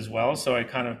 2000s as well, so I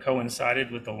kind of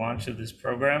coincided with the launch of this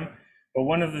program. But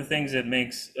one of the things that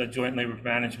makes a joint labor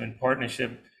management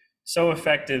partnership so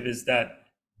effective is that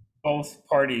both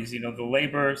parties, the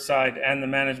labor side and the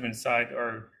management side,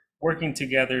 are working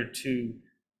together to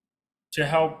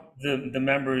help the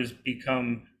members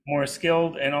become more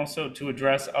skilled, and also to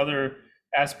address other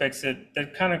aspects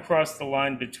that kind of cross the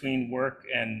line between work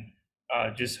and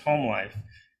just home life.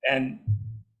 And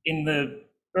in the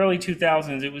early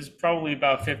 2000s, it was probably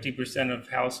about 50% of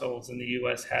households in the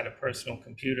US had a personal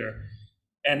computer.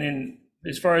 And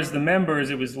as far as the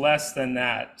members, it was less than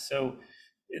that. So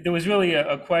there was really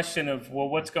a question of, well,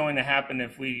 what's going to happen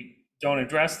if we don't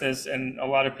address this? And a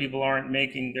lot of people aren't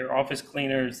making, their office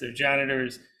cleaners, their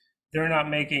janitors, they're not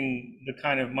making the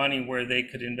kind of money where they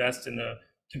could invest in a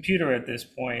computer at this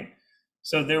point.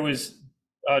 So there was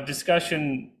a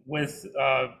discussion with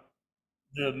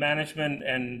the management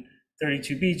and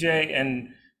 32BJ, and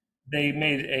they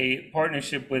made a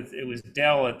partnership with, it was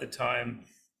Dell at the time,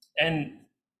 and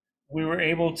we were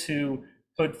able to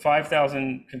put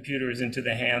 5,000 computers into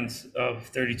the hands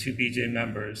of 32BJ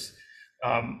members.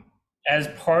 As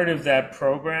part of that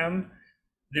program,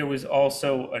 there was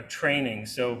also a training.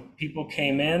 So people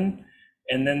came in,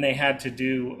 and then they had to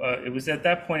do, it was at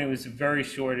that point, it was very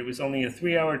short. It was only a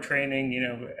 3-hour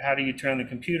training, how do you turn the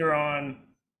computer on?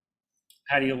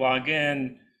 How do you log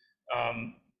in?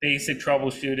 Basic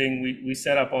troubleshooting. We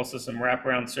set up also some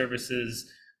wraparound services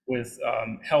with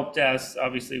help desks.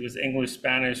 Obviously, it was English,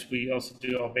 Spanish. We also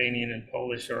do Albanian and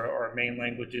Polish, or our main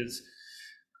languages.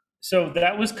 So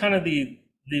that was kind of the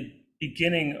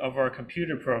beginning of our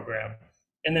computer program.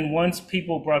 And then once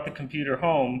people brought the computer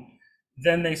home,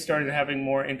 then they started having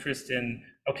more interest in,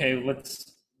 okay,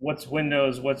 what's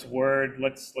Windows, what's Word,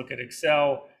 let's look at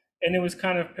Excel. And it was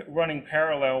kind of running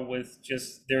parallel with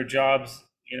just their jobs,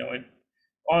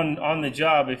 on the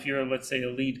job. If you're, let's say, a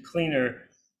lead cleaner,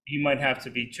 you might have to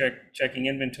be checking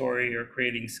inventory or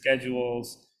creating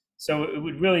schedules. So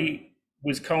it really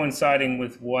was coinciding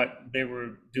with what they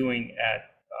were doing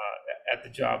at the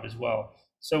job as well.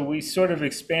 So we sort of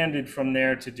expanded from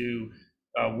there to do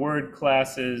Word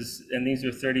classes, and these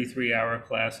are 33-hour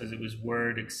classes. It was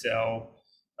Word, Excel,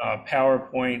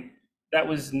 PowerPoint. That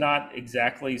was not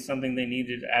exactly something they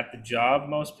needed at the job,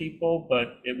 most people,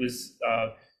 but it was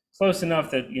close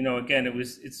enough that, again,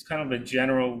 it's kind of a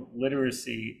general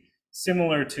literacy,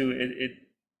 similar to it,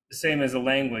 the same as a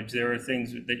language. There are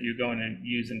things that you're going to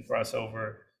use and cross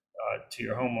over to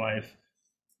your home life.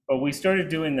 But we started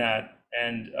doing that,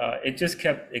 and it just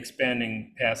kept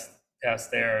expanding past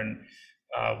there. And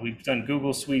we've done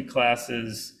Google Suite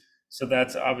classes. So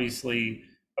that's obviously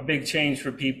a big change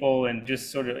for people, and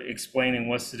just sort of explaining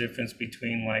what's the difference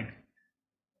between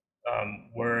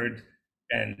Word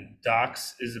and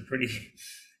Docs is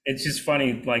it's just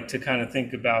funny, to kind of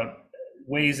think about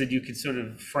ways that you could sort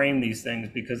of frame these things,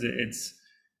 because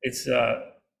it's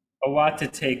a lot to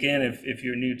take in if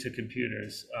you're new to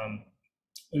computers.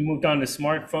 We moved on to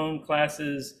smartphone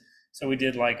classes. So we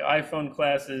did iPhone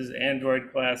classes,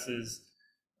 Android classes,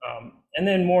 and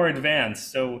then more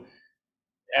advanced. So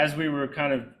as we were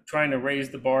kind of trying to raise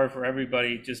the bar for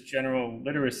everybody, just general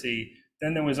literacy,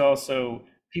 then there was also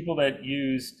people that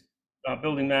used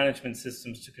building management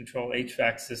systems to control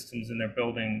HVAC systems in their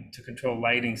building, to control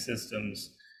lighting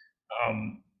systems.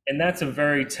 And that's a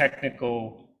very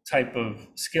technical type of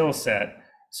skill set.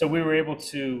 So we were able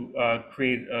to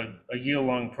create a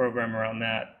year-long program around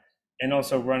that. And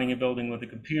also running a building with a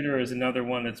computer is another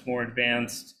one that's more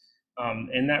advanced.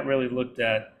 And that really looked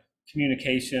at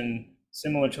communication,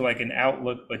 similar to an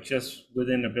Outlook, but just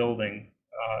within a building,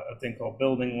 a thing called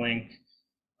Building Link,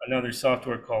 another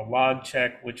software called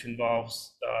LogCheck, which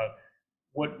involves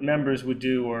what members would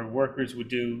do, or workers would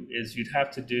do, is you'd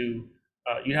have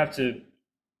to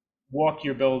walk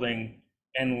your building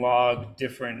and log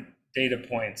different data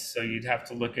points. So you'd have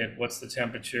to look at what's the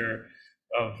temperature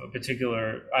of a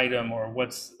particular item, or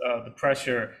what's the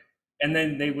pressure, and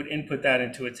then they would input that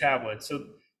into a tablet. So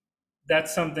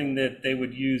that's something that they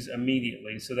would use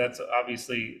immediately. So that's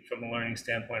obviously, from a learning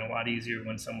standpoint, a lot easier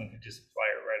when someone could just apply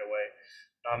it right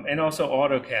away. And also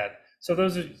AutoCAD. So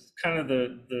those are kind of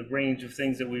the range of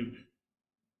things that we've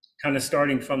kind of,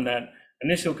 starting from that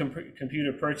initial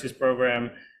computer purchase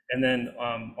program, and then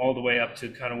all the way up to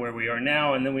kind of where we are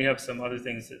now. And then we have some other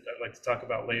things that I'd like to talk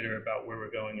about later about where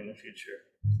we're going in the future.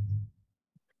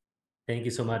 Thank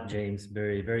you so much, James.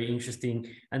 Very, very interesting.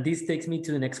 And this takes me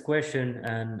to the next question.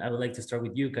 And I would like to start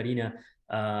with you, Karina,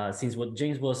 since what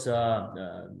James was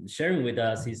sharing with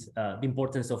us is the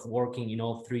importance of working in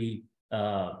all three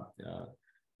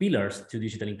pillars to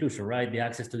digital inclusion, right? The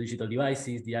access to digital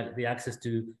devices, the access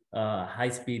to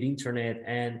high-speed internet,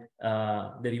 and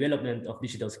the development of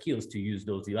digital skills to use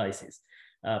those devices.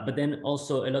 But then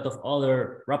also a lot of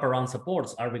other wraparound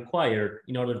supports are required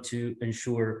in order to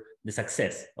ensure the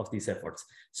success of these efforts.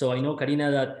 So I know, Karina,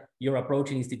 that your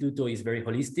approach in Instituto is very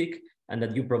holistic and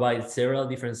that you provide several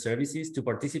different services to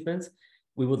participants.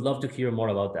 We would love to hear more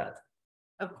about that.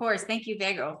 Of course. Thank you,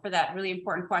 Diego, for that really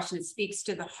important question. It speaks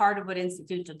to the heart of what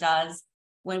Instituto does.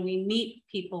 When we meet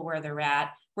people where they're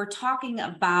at, we're talking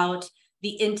about the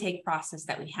intake process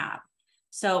that we have.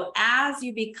 So as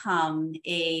you become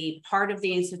a part of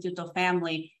the Instituto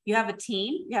family, you have a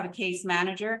team, you have a case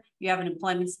manager, you have an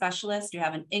employment specialist, you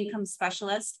have an income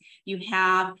specialist, you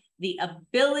have the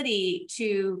ability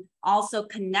to also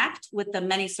connect with the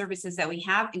many services that we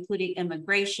have, including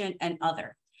immigration and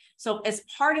other. So as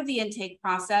part of the intake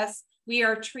process, we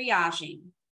are triaging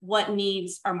what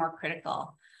needs are more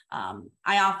critical.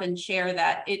 I often share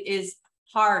that it is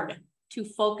hard to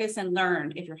focus and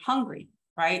learn if you're hungry,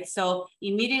 right? So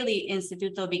immediately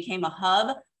Instituto became a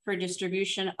hub for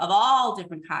distribution of all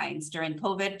different kinds. During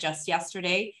COVID, just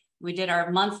yesterday, we did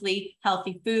our monthly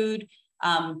healthy food,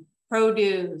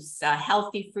 produce,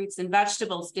 healthy fruits and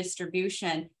vegetables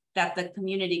distribution that the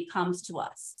community comes to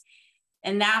us.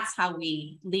 And that's how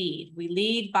we lead. We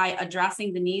lead by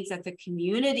addressing the needs that the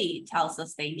community tells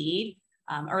us they need.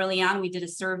 Early on, we did a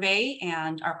survey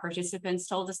and our participants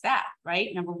told us that,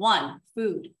 right? Number one,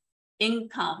 food,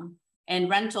 income,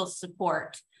 and rental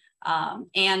support.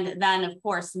 And then, of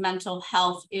course, mental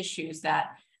health issues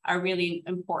that are really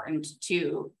important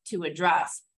to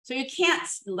address. So you can't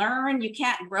learn, you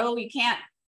can't grow, you can't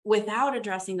without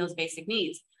addressing those basic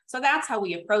needs. So that's how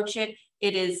we approach it.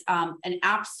 It is an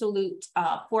absolute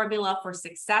formula for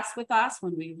success with us.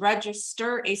 When we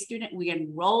register a student, we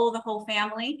enroll the whole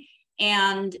family.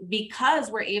 And because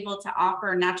we're able to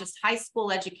offer not just high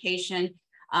school education,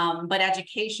 but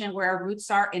education where our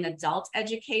roots are in adult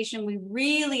education, we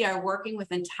really are working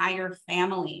with entire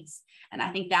families. And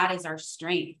I think that is our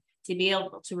strength, to be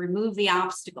able to remove the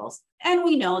obstacles. And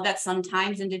we know that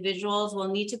sometimes individuals will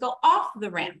need to go off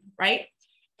the ramp, right?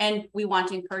 And we want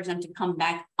to encourage them to come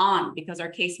back on, because our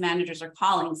case managers are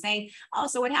calling saying, oh,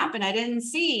 so what happened? I didn't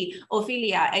see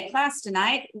Ophelia at class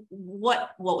tonight.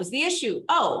 What was the issue?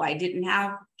 Oh, I didn't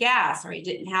have gas, or I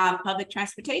didn't have public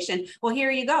transportation. Well, here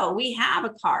you go. We have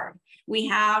a card. We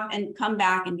have, and come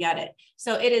back and get it.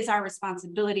 So it is our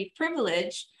responsibility,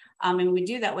 privilege, and we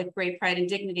do that with great pride and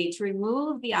dignity, to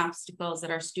remove the obstacles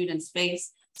that our students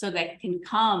face, so they can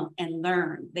come and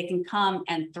learn, they can come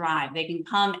and thrive, they can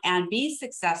come and be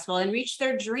successful and reach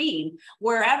their dream,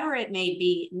 wherever it may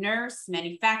be, nurse,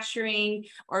 manufacturing,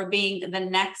 or being the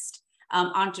next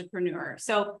entrepreneur.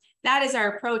 So that is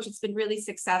our approach. It's been really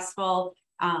successful,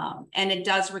 and it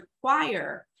does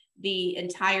require the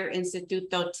entire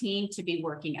Instituto team to be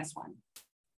working as one.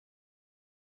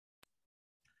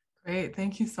 Great,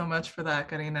 thank you so much for that,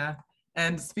 Karina.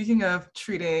 And speaking of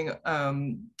treating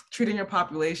your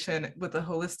population with a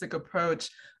holistic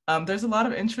approach, there's a lot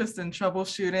of interest in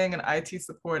troubleshooting and IT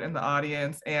support in the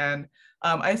audience. And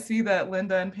I see that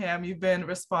Linda and Pam, you've been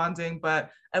responding,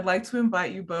 but I'd like to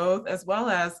invite you both, as well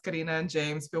as Karina and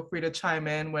James, feel free to chime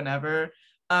in whenever,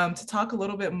 to talk a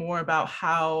little bit more about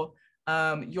how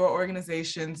your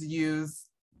organizations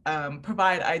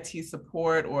provide IT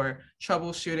support or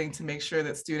troubleshooting to make sure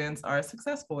that students are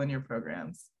successful in your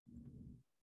programs.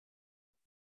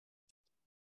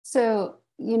 So,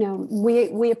 you know,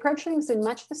 we approach things in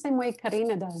much the same way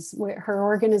Karina does. Her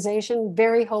organization,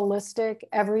 very holistic,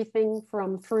 everything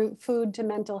from food to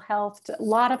mental health, to a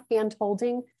lot of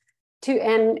hand-holding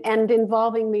and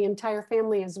involving the entire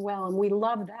family as well. And we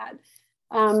love that.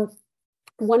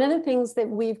 One of the things that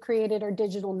we've created are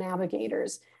digital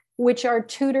navigators, which are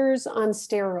tutors on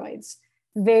steroids.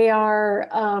 They are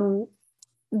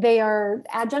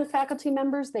adjunct faculty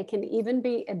members. They can even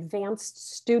be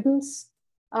advanced students.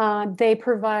 They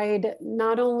provide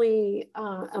not only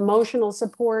emotional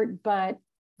support, but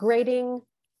grading,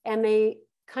 and they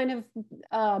kind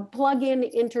of plug in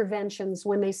interventions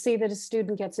when they see that a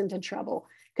student gets into trouble.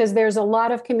 Because there's a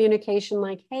lot of communication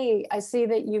like, hey, I see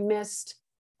that you missed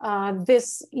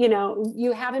this, you know,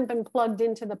 you haven't been plugged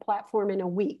into the platform in a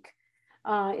week.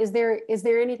 Is there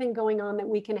anything going on that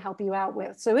we can help you out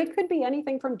with? So it could be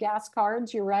anything from gas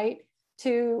cards, you're right,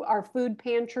 to our food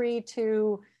pantry,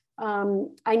 to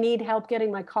I need help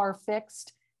getting my car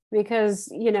fixed. because,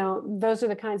 you know, those are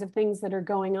the kinds of things that are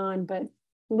going on. But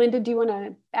Linda, do you want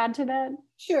to add to that?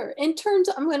 Sure. In terms,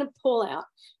 I'm going to pull out,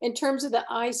 in terms of the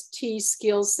IT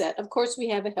skill set, of course, we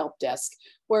have a help desk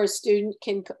where a student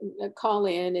can call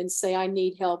in and say, I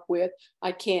need help with,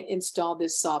 I can't install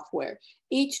this software.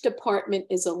 Each department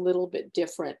is a little bit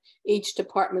different. Each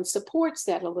department supports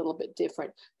that a little bit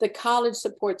different. The college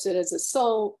supports it as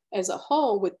a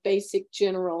whole with basic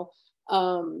general,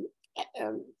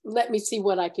 let me see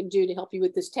what I can do to help you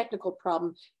with this technical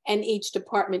problem. And each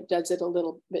department does it a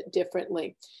little bit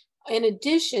differently. In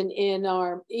addition,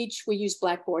 we use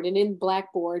Blackboard, and in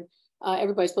Blackboard,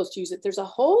 everybody's supposed to use it. There's a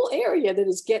whole area that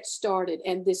is Get Started,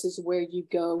 and this is where you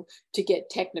go to get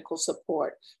technical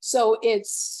support. So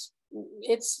it's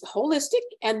holistic,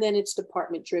 and then it's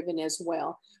department driven as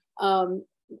well.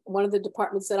 One of the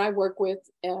departments that I work with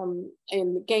in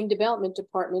the game development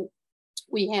department,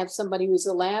 we have somebody who's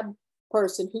a lab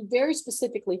person who very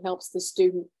specifically helps the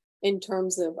student in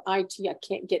terms of IT. I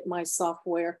can't get my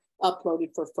software uploaded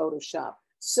for Photoshop.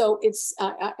 So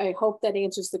I hope that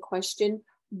answers the question,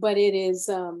 but it is,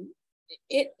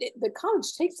 the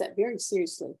college takes that very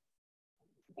seriously.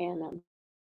 And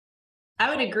I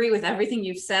would agree with everything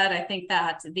you've said. I think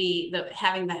that the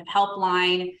having the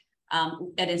helpline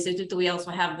at Instituto, we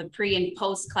also have the pre and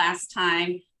post class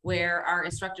time where our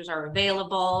instructors are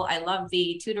available. I love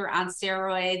the tutor on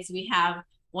steroids. We have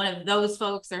one of those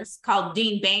folks, they're called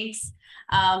Dean Banks.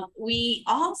 We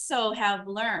also have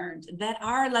learned that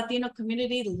our Latino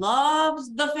community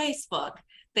loves the Facebook.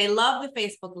 They love the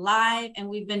Facebook Live, and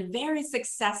we've been very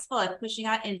successful at pushing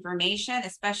out information,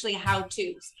 especially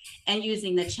how-tos, and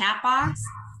using the chat box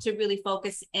to really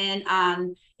focus in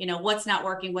on, you know, what's not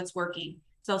working, what's working.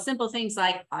 So simple things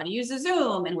like how to use a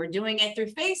Zoom, and we're doing it through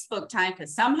Facebook time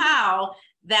because somehow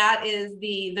that is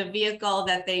the vehicle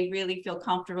that they really feel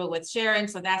comfortable with sharing.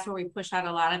 So that's where we push out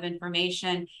a lot of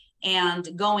information, and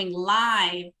going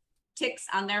live ticks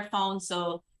on their phone.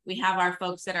 So we have our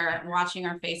folks that are watching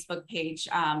our Facebook page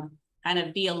kind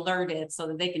of be alerted so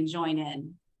that they can join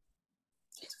in.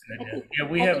 Yeah,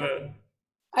 we have a.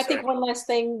 I think one last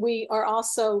thing, we are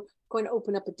also going to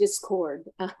open up a Discord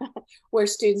where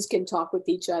students can talk with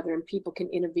each other and people can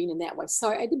intervene in that way.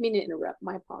 Sorry, I didn't mean to interrupt.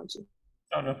 My apology.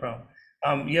 Oh, no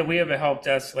problem. Yeah, we have a help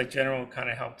desk, like general kind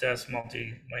of help desk,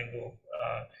 multilingual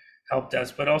help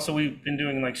desk, but also we've been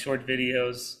doing like short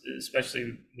videos,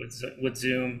 especially with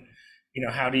Zoom. You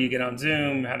know, how do you get on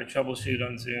Zoom? How to troubleshoot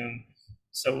on Zoom?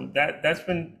 So that's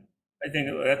been, I think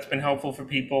that's been helpful for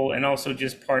people, and also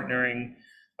just partnering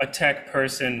a tech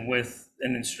person with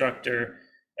an instructor.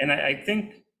 And I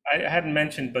think I hadn't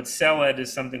mentioned, but CELED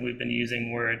is something we've been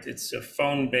using where it's a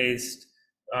phone-based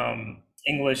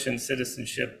English and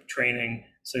citizenship training.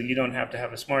 So you don't have to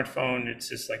have a smartphone. It's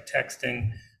just like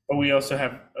texting. But we also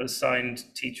have assigned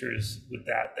teachers with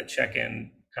that check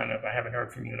in kind of, I haven't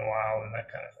heard from you in a while, and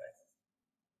that kind of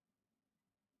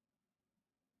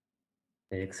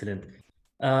thing. Excellent.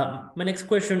 My next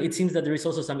question, it seems that there is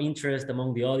also some interest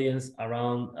among the audience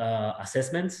around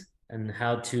assessments and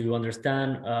how to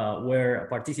understand where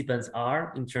participants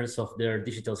are in terms of their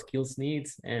digital skills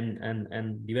needs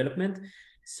and development.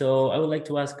 So I would like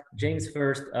to ask James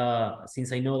first,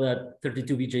 since I know that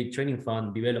 32BJ Training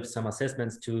Fund develops some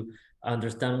assessments to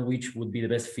understand which would be the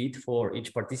best fit for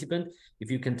each participant,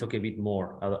 if you can talk a bit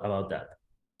more about that.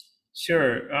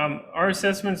 Sure. Our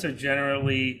assessments are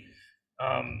generally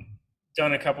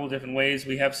done a couple of different ways.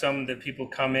 We have some that people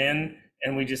come in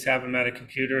and we just have them at a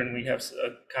computer, and we have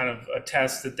a kind of a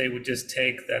test that they would just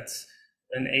take that's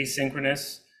an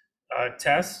asynchronous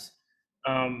test.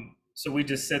 So we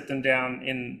just sit them down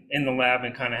in the lab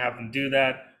and kind of have them do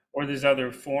that. Or there's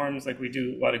other forms, like we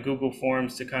do a lot of Google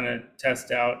Forms to kind of test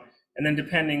out. And then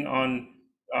depending on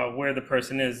where the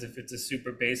person is, if it's a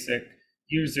super basic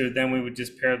user, then we would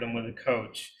just pair them with a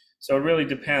coach. So it really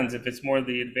depends. If it's more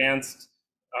the advanced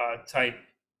type,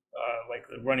 like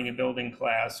the running a building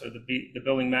class or the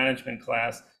building management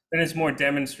class, then it's more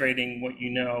demonstrating what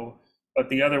you know. But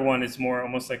the other one is more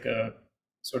almost like a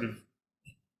sort of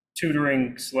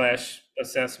tutoring /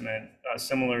 assessment,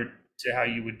 similar to how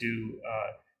you would do,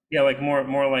 yeah, like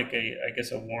more like I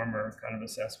guess a warmer kind of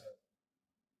assessment.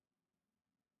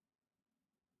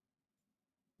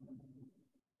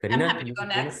 I'm happy to go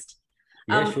next.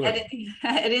 Yeah, sure.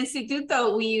 At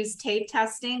Instituto, we use TAPE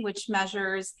testing, which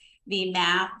measures the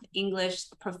math, English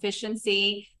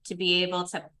proficiency to be able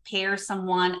to pair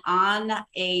someone on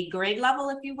a grade level,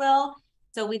 if you will.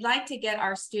 So we'd like to get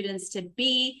our students to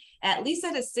be at least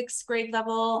at a 6th grade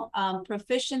level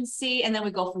proficiency, and then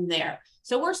we go from there.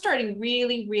 So we're starting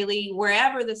really, really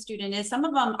wherever the student is. Some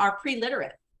of them are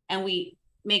pre-literate, and we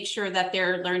make sure that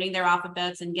they're learning their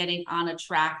alphabets and getting on a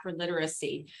track for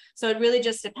literacy. So it really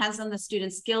just depends on the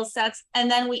student's skill sets. And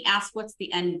then we ask, what's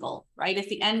the end goal, right? If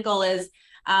the end goal is,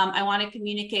 I want to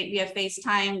communicate via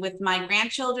FaceTime with my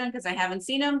grandchildren because I haven't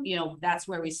seen them, you know, that's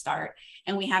where we start.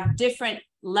 And we have different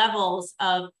levels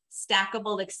of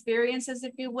stackable experiences,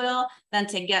 if you will, than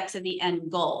to get to the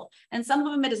end goal. And some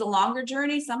of them, it is a longer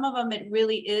journey. Some of them, it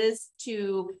really is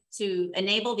to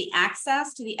enable the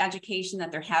access to the education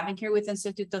that they're having here with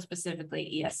Instituto,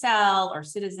 specifically ESL or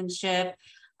citizenship.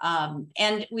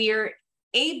 And we are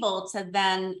able to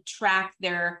then track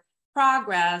their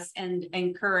progress and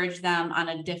encourage them on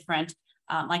a different,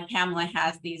 like Pamela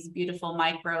has these beautiful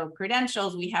micro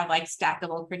credentials, we have like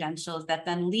stackable credentials that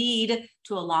then lead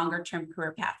to a longer term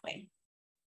career pathway.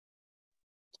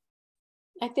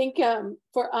 I think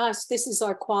for us, this is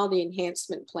our quality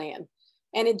enhancement plan,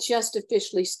 and it just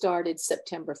officially started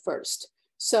September 1st.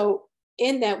 So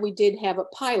in that, we did have a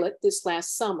pilot this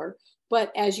last summer,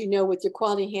 but as you know, with your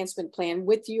quality enhancement plan,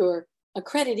 with your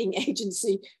accrediting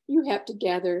agency, you have to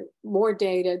gather more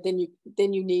data than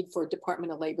you need for a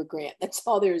Department of Labor grant. That's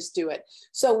all there is to it.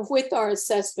 So with our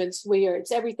assessments,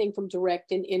 it's everything from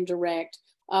direct and indirect,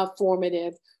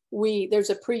 formative. There's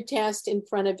a pretest in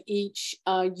front of each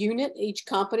unit, each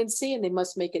competency, and they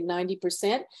must make it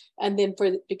 90%. And then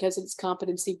because it's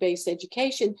competency-based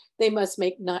education, they must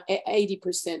make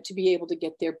 80% to be able to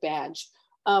get their badge.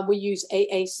 We use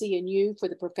AAC and U for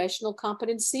the professional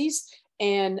competencies,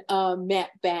 and map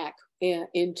back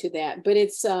into that. But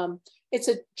it's a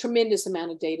tremendous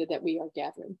amount of data that we are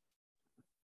gathering.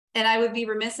 And I would be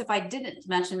remiss if I didn't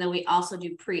mention that we also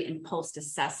do pre and post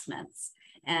assessments.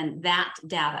 And that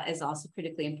data is also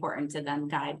critically important to then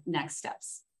guide next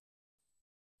steps.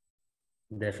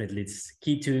 Definitely, it's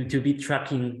key to be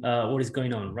tracking what is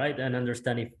going on, right? And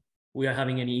understand if we are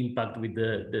having any impact with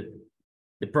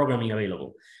the programming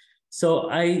available.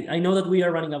 So I know that we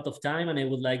are running out of time, and I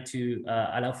would like to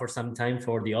allow for some time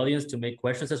for the audience to make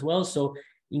questions as well. So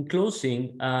in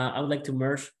closing, I would like to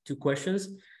merge two questions.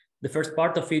 The first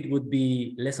part of it would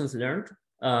be lessons learned.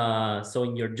 So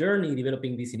in your journey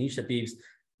developing these initiatives,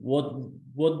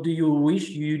 what do you wish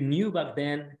you knew back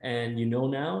then and you know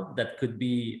now that could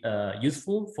be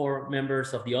useful for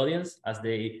members of the audience as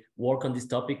they work on this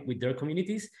topic with their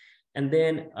communities? And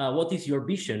then what is your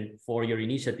vision for your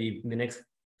initiative in the next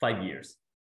 5 years?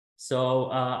 So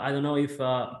I don't know if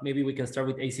maybe we can start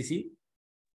with ACC.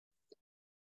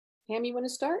 Pam, you want to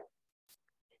start?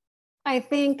 I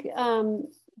think,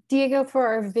 Diego, for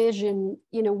our vision,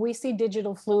 we see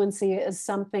digital fluency as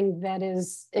something that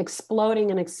is exploding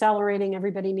and accelerating.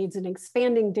 Everybody needs an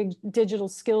expanding digital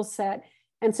skill set.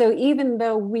 And so even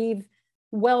though we've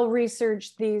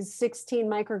well-researched these 16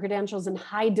 micro-credentials and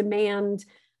high demand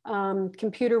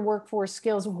computer workforce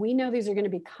skills, we know these are going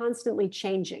to be constantly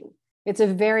changing. It's a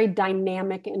very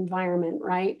dynamic environment,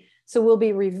 right? So we'll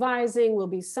be revising, we'll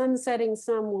be sunsetting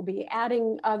some, we'll be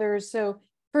adding others. So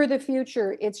for the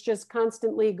future, it's just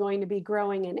constantly going to be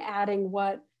growing and adding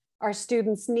what our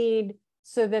students need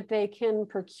so that they can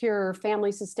procure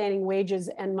family sustaining wages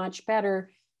and much better,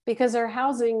 because our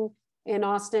housing in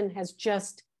Austin has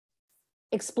just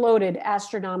exploded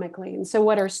astronomically. And so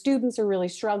what our students are really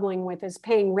struggling with is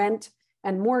paying rent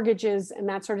and mortgages and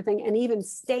that sort of thing, and even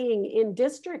staying in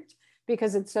district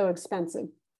because it's so expensive.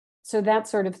 So that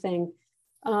sort of thing.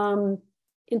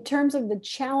 In terms of the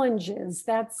challenges,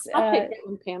 that's I'll take that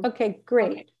one, Pam. Okay,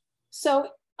 great. Okay. So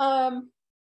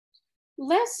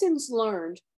lessons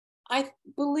learned. I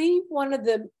believe one of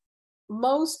the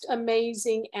most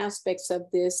amazing aspects of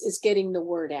this is getting the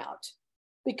word out,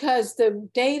 because the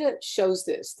data shows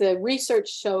this, the research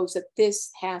shows that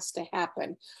this has to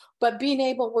happen. But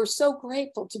we're so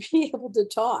grateful to be able to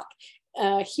talk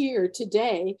here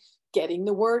today, getting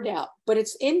the word out, but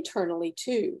it's internally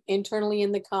too, internally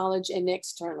in the college and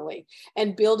externally,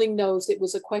 and building those. It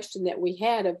was a question that we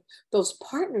had of those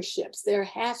partnerships. There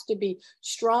has to be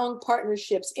strong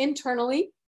partnerships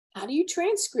internally. How do you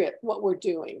transcript what we're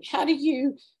doing? How do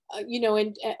you,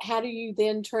 and how do you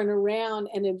then turn around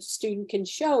and a student can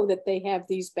show that they have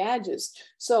these badges?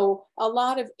 So a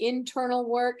lot of internal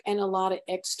work and a lot of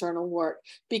external work,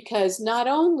 because not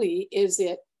only is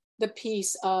it the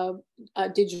piece of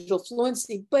digital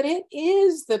fluency, but it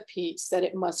is the piece that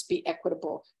it must be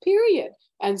equitable, period.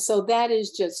 And so that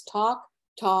is just talk,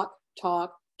 talk,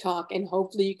 talk, talk, and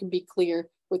hopefully you can be clear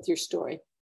with your story.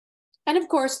 And of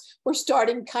course, we're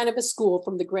starting kind of a school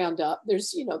from the ground up.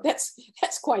 There's,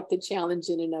 that's quite the challenge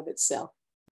in and of itself.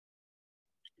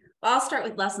 Well, I'll start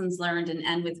with lessons learned and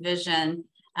end with vision.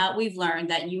 We've learned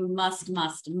that you must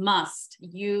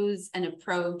use an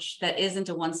approach that isn't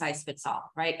a one size fits all,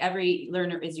 right? Every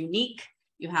learner is unique.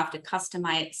 You have to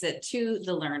customize it to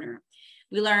the learner.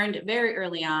 We learned very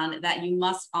early on that you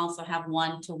must also have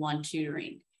one-to-one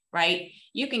tutoring, right?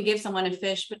 You can give someone a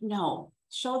fish, but no,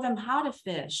 show them how to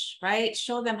fish, right?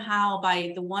 Show them how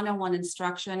by the one-on-one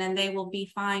instruction, and they will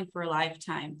be fine for a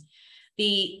lifetime.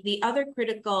 The other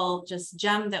critical just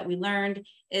gem that we learned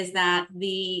is that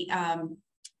the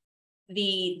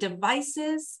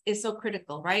devices is so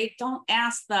critical, right? Don't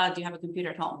ask do you have a computer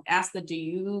at home? Ask do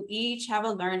you each have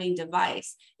a learning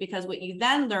device? Because what you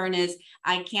then learn is,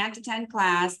 I can't attend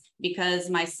class because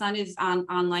my son is on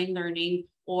online learning,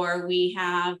 or we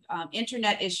have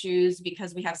internet issues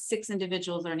because we have 6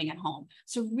 individuals learning at home.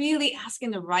 So really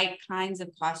asking the right kinds of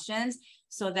questions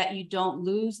so that you don't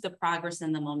lose the progress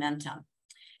and the momentum.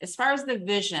 As far as the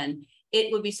vision,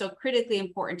 it would be so critically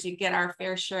important to get our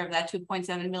fair share of that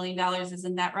 $2.7 million.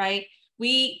 Isn't that right?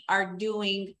 We are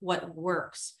doing what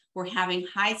works. We're having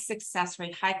high success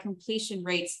rate, high completion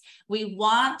rates. We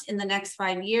want in the next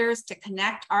 5 years to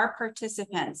connect our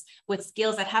participants with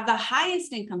skills that have the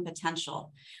highest income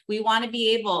potential. We want to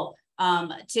be able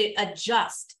to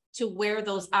adjust to where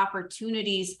those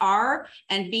opportunities are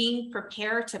and being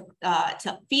prepared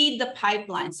to feed the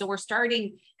pipeline. So we're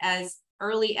starting as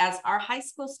early as our high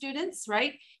school students,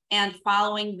 right? And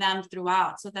following them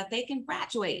throughout so that they can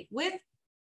graduate with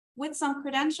some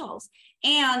credentials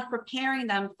and preparing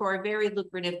them for very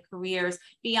lucrative careers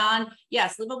beyond,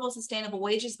 yes, livable, sustainable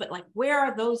wages, but like, where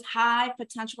are those high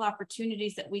potential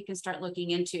opportunities that we can start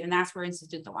looking into? And that's where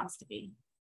Instituto wants to be.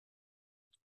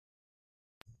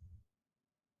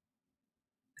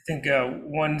 I think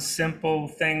one simple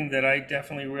thing that I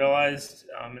definitely realized,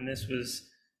 and this was,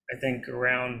 I think,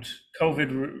 around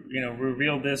COVID,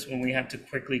 revealed this when we had to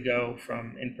quickly go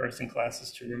from in-person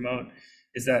classes to remote,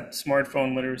 is that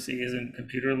smartphone literacy isn't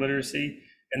computer literacy.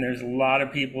 And there's a lot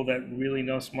of people that really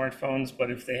know smartphones,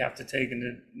 but if they have to take a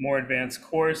more advanced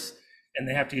course and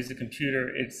they have to use the computer,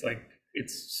 it's like,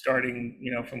 it's starting,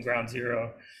 from ground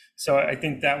zero. So I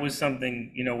think that was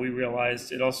something, we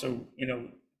realized. It also,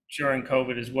 during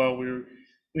COVID as well,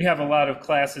 we have a lot of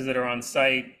classes that are on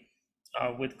site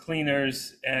with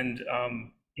cleaners, and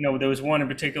there was one in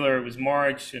particular. It was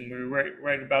March, and we were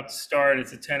right about to start.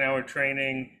 It's a 10-hour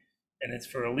training, and it's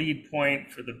for a lead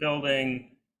point for the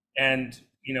building, and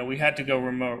we had to go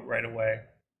remote right away.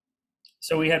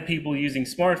 So we had people using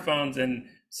smartphones, and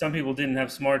some people didn't have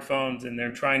smartphones, and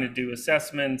they're trying to do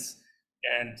assessments,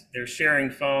 and they're sharing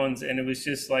phones, and it was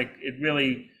just like, it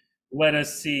really let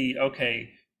us see, okay,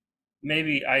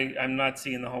 maybe I'm not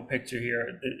seeing the whole picture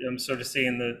here. I'm sort of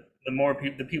seeing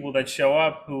the people that show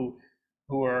up who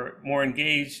are more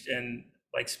engaged and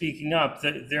like speaking up,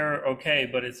 they're okay,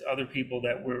 but it's other people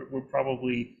that we're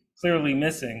probably clearly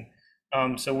missing.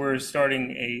 So we're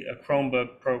starting a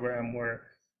Chromebook program where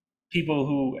people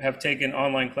who have taken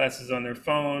online classes on their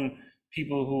phone,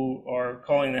 people who are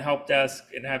calling the help desk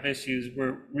and have issues,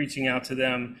 we're reaching out to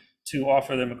them to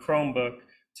offer them a Chromebook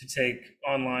to take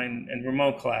online and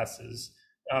remote classes,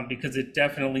 because it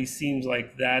definitely seems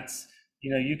like that's,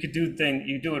 you could do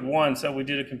you do it once. So we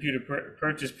did a computer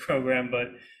purchase program, but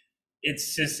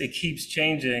it's just, it keeps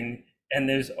changing, and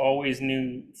there's always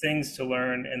new things to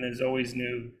learn, and there's always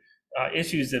new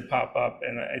issues that pop up.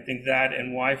 And I think that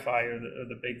and Wi-Fi are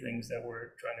the big things that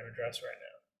we're trying to address right now.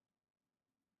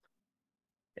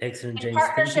 Excellent, James.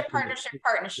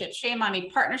 Partnership. Shame on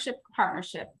me. Partnership,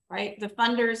 right? The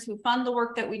funders who fund the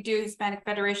work that we do, Hispanic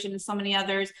Federation and so many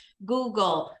others,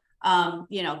 Google,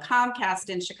 Comcast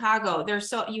in Chicago.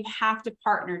 You have to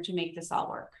partner to make this all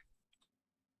work.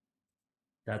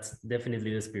 That's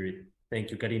definitely the spirit. Thank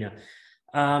you, Karina.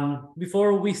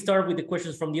 Before we start with the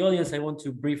questions from the audience, I want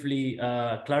to briefly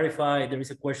clarify. There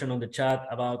is a question on the chat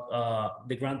about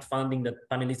the grant funding that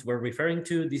panelists were referring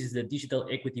to. This is the digital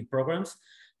equity programs.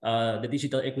 The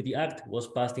Digital Equity Act was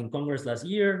passed in Congress last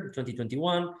year,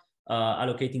 2021,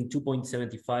 allocating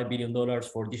 $2.75 billion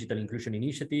for digital inclusion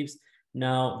initiatives.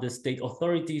 Now, the state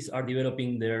authorities are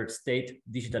developing their state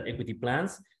digital equity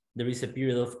plans. There is a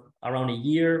period of around a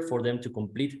year for them to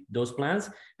complete those plans.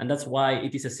 And that's why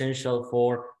it is essential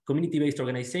for community-based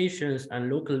organizations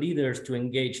and local leaders to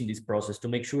engage in this process to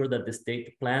make sure that the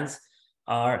state plans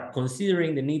are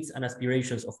considering the needs and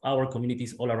aspirations of our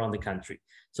communities all around the country.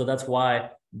 So that's why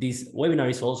this webinar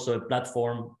is also a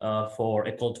platform for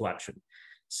a call to action.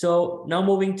 So now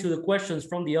moving to the questions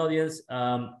from the audience,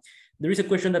 there is a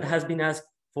question that has been asked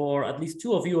for at least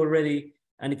 2 of you already,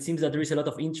 and it seems that there is a lot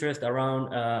of interest around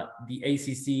the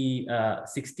ACC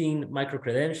 16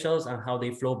 micro-credentials and how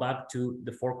they flow back to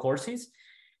the 4 courses,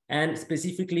 and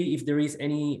specifically if there is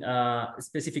any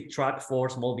specific track for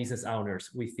small business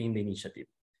owners within the initiative.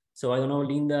 So I don't know,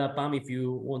 Linda, Pam, if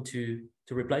you want to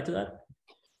reply to that.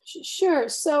 Sure.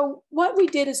 So what we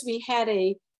did is we had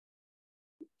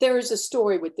there is a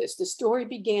story with this. The story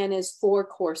began as 4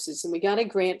 courses, and we got a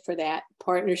grant for that.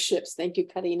 Partnerships. Thank you,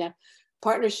 Karina.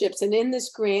 Partnerships. And in this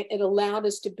grant, it allowed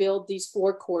us to build these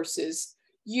 4 courses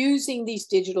using these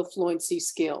digital fluency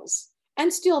skills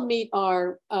and still meet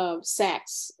our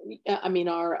SACs.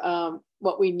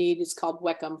 What we need is called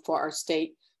WECM for our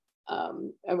state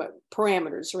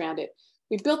parameters around it.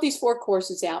 We built these 4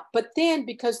 courses out, but then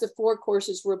because the 4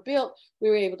 courses were built, we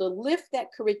were able to lift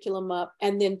that curriculum up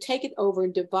and then take it over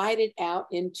and divide it out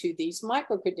into these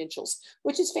micro-credentials,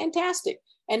 which is fantastic.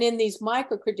 And in these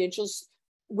micro-credentials,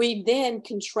 we then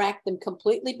contract them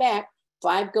completely back.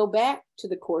 5 go back to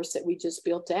the course that we just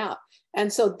built out.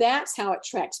 And so that's how it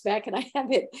tracks back. And I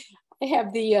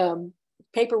have the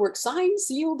paperwork signed,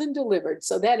 sealed, and delivered.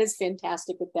 So that is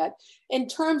fantastic with that. In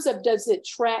terms of does it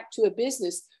track to a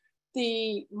business,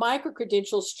 the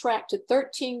micro-credentials track to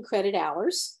 13 credit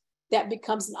hours. That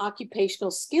becomes an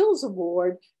occupational skills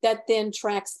award that then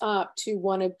tracks up to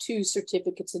 1 of 2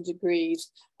 certificates and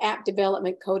degrees, app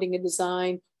development, coding and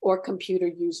design, or computer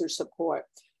user support.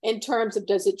 In terms of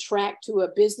does it track to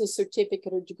a business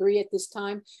certificate or degree at this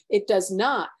time, it does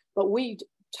not, but we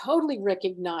totally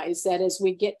recognize that as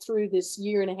we get through this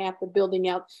 1.5 years of building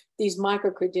out these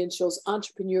micro-credentials,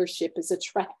 entrepreneurship is a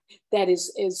track that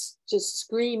is just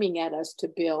screaming at us to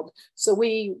build. So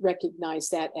we recognize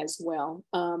that as well.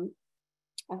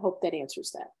 I hope that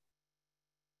answers that.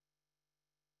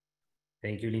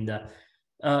 Thank you, Linda.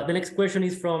 The next question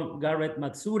is from Garrett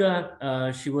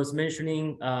Matsuda. She was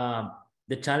mentioning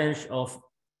the challenge of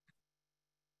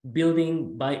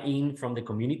building buy-in from the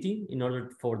community in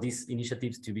order for these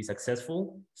initiatives to be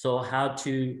successful. So how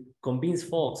to convince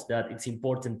folks that it's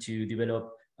important to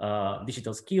develop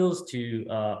digital skills, to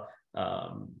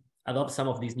adopt some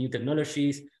of these new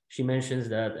technologies. He mentions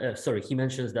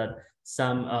that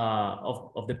some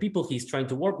of the people he's trying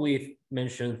to work with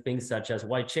mention things such as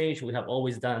why change? We have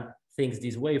always done things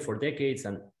this way for decades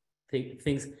and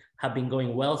things have been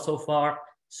going well so far.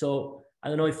 So I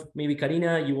don't know if maybe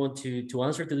Karina, you want to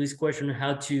answer to this question,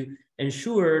 how to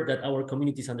ensure that our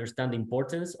communities understand the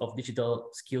importance of digital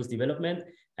skills development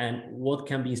and what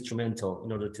can be instrumental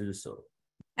in order to do so.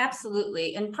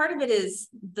 Absolutely. And part of it is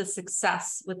the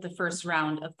success with the first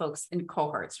round of folks in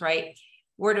cohorts, right?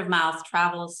 Word of mouth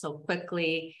travels so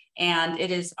quickly, and it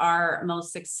is our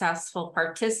most successful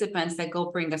participants that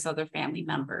go bring us other family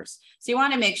members. So you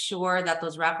want to make sure that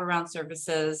those wraparound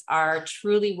services are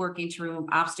truly working to remove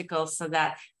obstacles so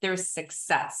that there's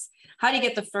success. How do you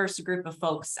get the first group of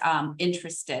folks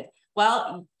interested?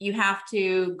 Well, you have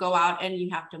to go out and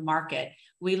you have to market.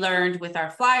 We learned with our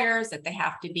flyers that they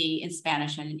have to be in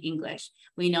Spanish and in English.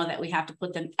 We know that we have to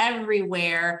put them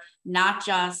everywhere, not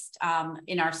just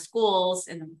in our schools,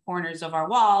 in the corners of our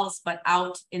walls, but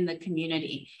out in the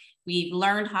community. We've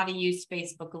learned how to use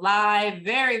Facebook Live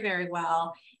very, very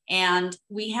well. And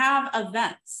we have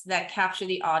events that capture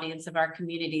the audience of our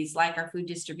communities, like our food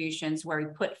distributions, where we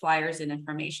put flyers and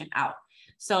information out.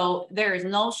 So there is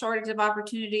no shortage of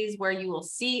opportunities where you will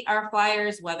see our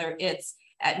flyers, whether it's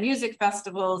at music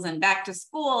festivals and back to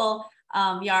school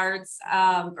yards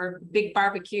or big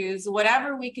barbecues,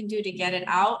 whatever we can do to get it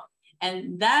out.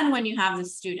 And then when you have the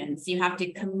students, you have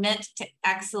to commit to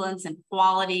excellence and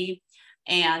quality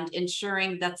and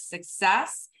ensuring that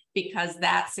success, because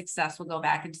that success will go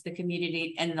back into the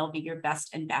community and they'll be your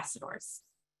best ambassadors.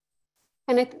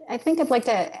 And I think I'd like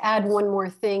to add one more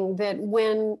thing, that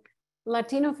when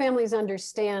Latino families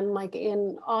understand, like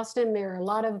in Austin, there are a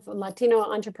lot of Latino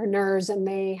entrepreneurs and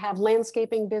they have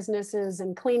landscaping businesses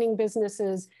and cleaning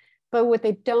businesses, but what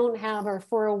they don't have are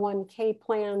 401k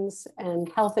plans and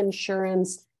health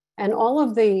insurance and all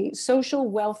of the social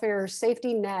welfare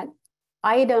safety net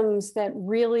items that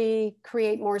really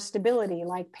create more stability,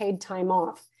 like paid time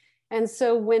off. And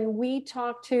so when we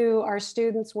talk to our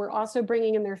students, we're also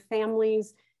bringing in their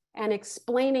families and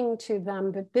explaining to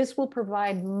them that this will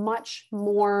provide much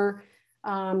more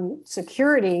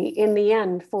security in the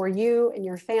end for you and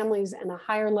your families and a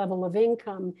higher level of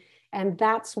income. And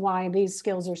that's why these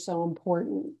skills are so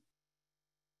important.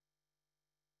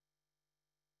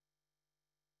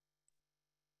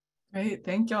 Great,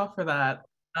 thank y'all for that.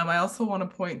 I also want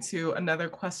to point to another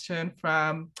question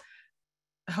from,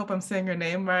 I hope I'm saying your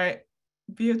name right,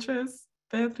 Beatrice.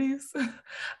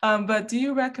 But do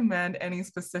you recommend any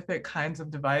specific kinds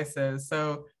of devices?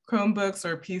 So Chromebooks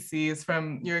or PCs,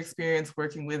 from your experience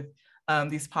working with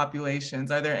these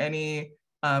populations, are there any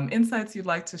insights you'd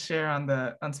like to share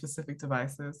on specific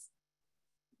devices?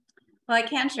 Well, I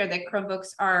can share that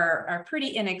Chromebooks are pretty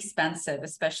inexpensive,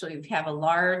 especially if you have a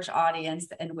large audience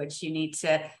in which you need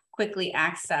to quickly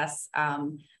access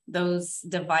those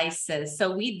devices.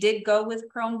 So we did go with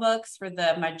Chromebooks for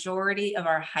the majority of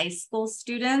our high school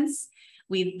students.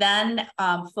 We then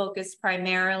focused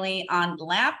primarily on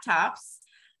laptops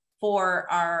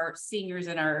for our seniors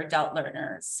and our adult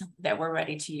learners that were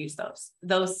ready to use those.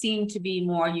 Those seem to be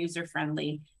more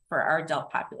user-friendly for our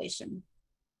adult population.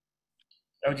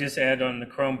 I would just add on the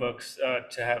Chromebooks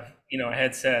to have, a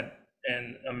headset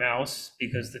and a mouse,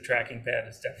 because the tracking pad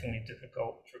is definitely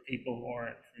difficult for people who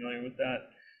aren't familiar with that.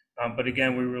 But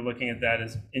again, we were looking at that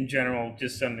as, in general,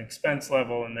 just on an expense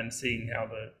level, and then seeing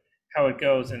how it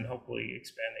goes and hopefully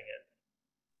expanding it.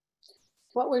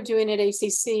 What we're doing at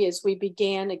ACC is we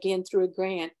began, again through a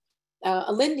grant,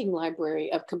 a lending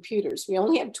library of computers. We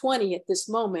only have 20 at this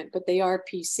moment, but they are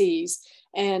PCs.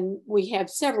 And we have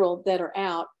several that are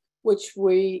out, which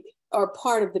we are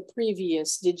part of the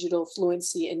previous Digital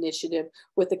Fluency Initiative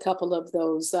with a couple of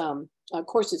those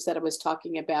courses that I was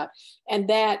talking about. And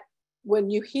that, when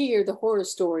you hear the horror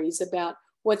stories about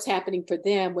what's happening for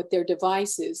them with their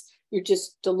devices, you're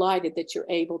just delighted that you're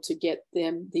able to get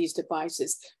them these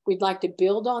devices. We'd like to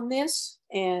build on this,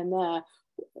 and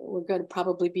we're going to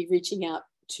probably be reaching out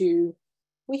to,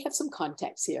 we have some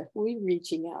contacts here. We're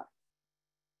reaching out.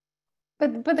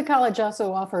 But the college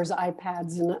also offers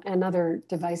iPads and other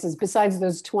devices besides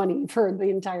those 20 for the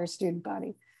entire student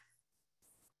body.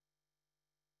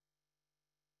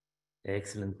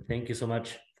 Excellent. Thank you so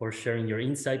much for sharing your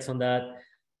insights on that.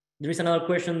 There is another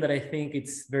question that I think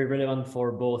it's very relevant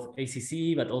for both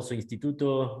ACC, but also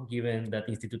Instituto, given that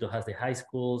Instituto has the high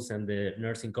schools and the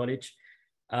nursing college.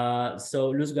 So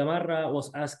Luz Gamarra was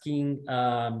asking,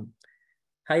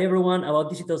 hi everyone,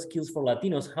 about digital skills for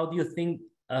Latinos. How do you think,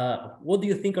 what do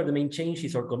you think are the main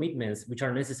changes or commitments which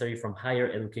are necessary from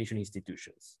higher education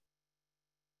institutions?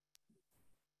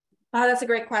 That's a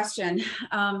great question.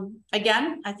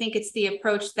 Again, I think it's the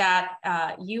approach that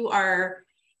you are,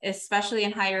 especially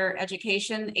in higher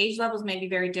education, age levels may be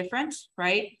very different,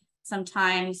 right?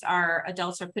 Sometimes our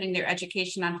adults are putting their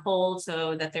education on hold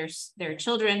so that their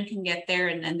children can get there,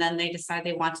 and then they decide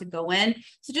they want to go in.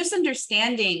 So just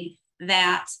understanding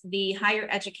that the higher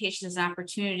education is an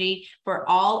opportunity for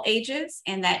all ages,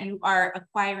 and that you are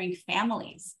acquiring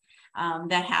families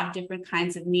that have different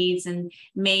kinds of needs and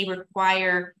may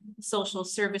require social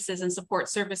services and support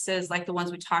services like the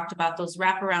ones we talked about, those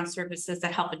wraparound services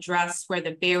that help address where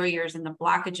the barriers and the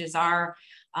blockages are,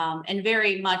 and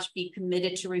very much be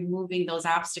committed to removing those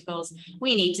obstacles.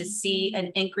 We need to see an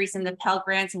increase in the Pell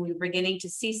Grants, and we're beginning to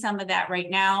see some of that right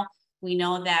now. We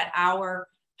know that our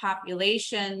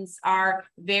populations are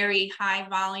very high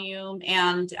volume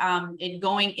and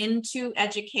going into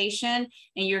education,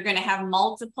 and you're going to have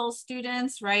multiple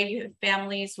students, right? You have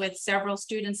families with several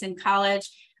students in college.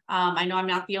 I know I'm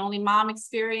not the only mom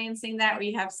experiencing that, where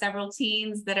you have several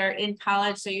teens that are in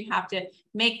college, so you have to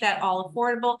make that all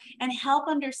affordable and help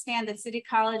understand that City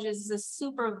Colleges is a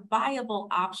super viable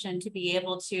option to be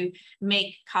able to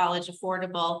make college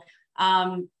affordable.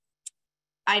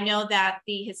 I know that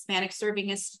the Hispanic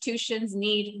serving institutions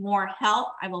need more help.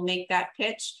 I will make that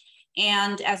pitch.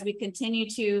 And as we continue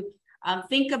to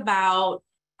think about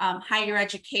higher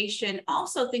education,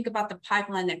 also think about the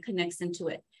pipeline that connects into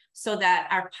it, so that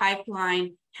our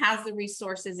pipeline has the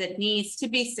resources it needs to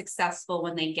be successful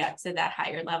when they get to that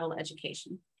higher level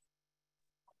education.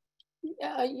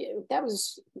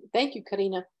 Thank you,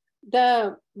 Karina.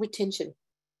 The retention.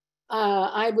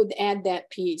 I would add that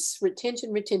piece,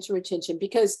 retention,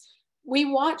 because we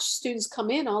watch students come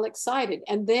in all excited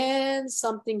and then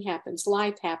something happens,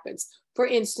 life happens. For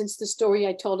instance, the story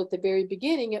I told at the very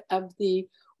beginning of the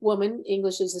woman,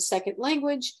 English as a second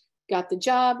language, got the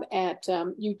job at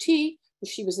UT.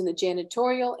 She was in the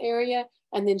janitorial area,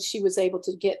 and then she was able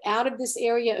to get out of this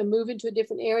area and move into a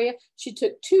different area. She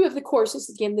took 2 of the courses.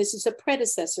 Again, this is a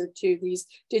predecessor to these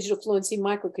digital fluency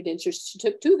micro-credentials. She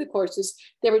took 2 of the courses.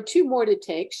 There were 2 more to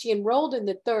take. She enrolled in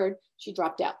the 3rd. She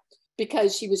dropped out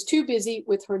because she was too busy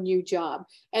with her new job.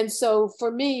 And so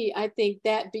for me, I think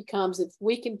that becomes, if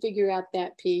we can figure out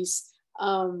that piece,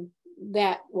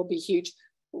 that will be huge.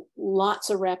 Lots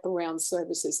of wraparound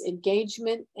services,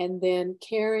 engagement, and then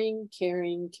caring.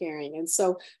 And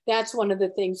so that's one of the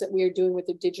things that we are doing with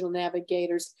the digital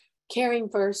navigators, caring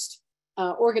first,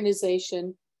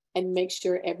 organization, and make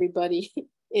sure everybody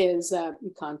is,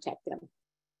 you contact them.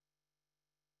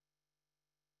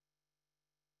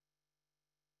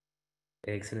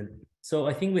 Excellent. So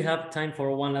I think we have time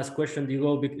for one last question. Do you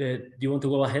want to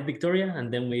go ahead, Victoria,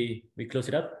 and then we close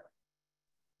it up?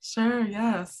 Sure,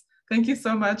 yes. Thank you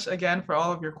so much again for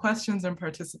all of your questions and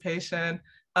participation.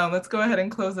 Let's go ahead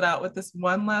and close it out with this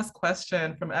one last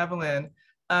question from Evelyn.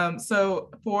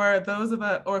 So for those of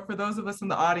us in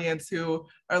the audience who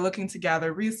are looking to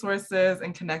gather resources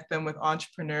and connect them with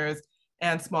entrepreneurs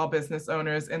and small business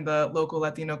owners in the local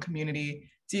Latino community,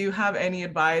 do you have any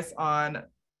advice on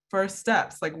first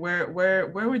steps? Like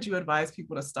where would you advise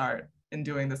people to start in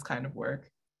doing this kind of work?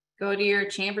 Go to your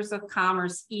chambers of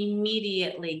commerce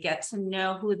immediately, get to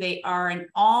know who they are and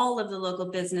all of the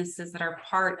local businesses that are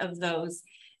part of those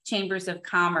chambers of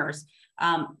commerce,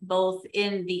 both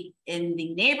in the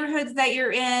neighborhoods that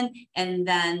you're in, and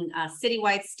then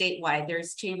citywide, statewide.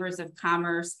 There's chambers of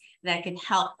commerce that can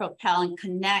help propel and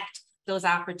connect those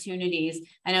opportunities.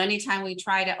 I know anytime we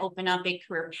try to open up a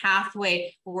career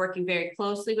pathway, we're working very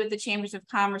closely with the chambers of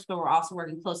commerce, but we're also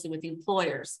working closely with the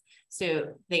employers.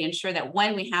 So they ensure that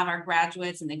when we have our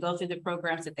graduates and they go through the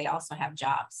programs, that they also have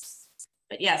jobs.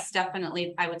 But yes,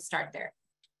 definitely, I would start there.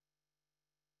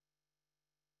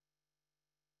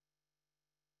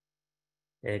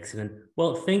 Excellent.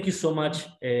 Well, thank you so much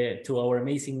to our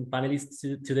amazing panelists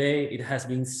today. It has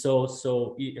been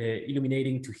so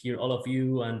illuminating to hear all of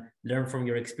you and learn from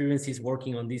your experiences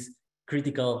working on this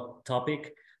critical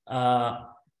topic.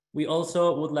 We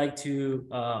also would like to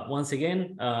once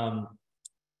again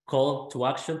call to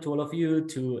action to all of you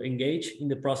to engage in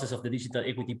the process of the digital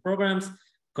equity programs,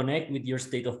 connect with your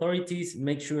state authorities,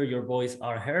 make sure your voice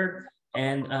are heard,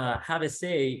 and have a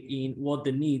say in what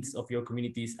the needs of your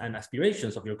communities and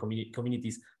aspirations of your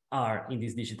communities are in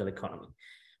this digital economy.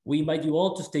 We invite you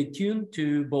all to stay tuned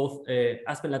to both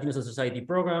Aspen Latinos and Society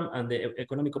program and the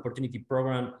Economic Opportunity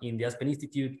program in the Aspen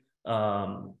Institute,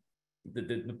 the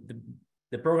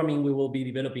programming we will be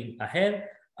developing ahead.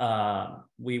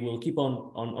 We will keep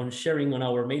on sharing on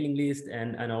our mailing list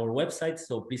and our website,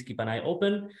 so please keep an eye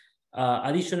open.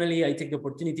 Additionally, I take the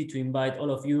opportunity to invite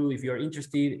all of you, if you're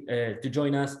interested, to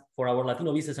join us for our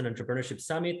Latino Business and Entrepreneurship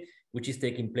Summit, which is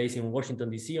taking place in Washington,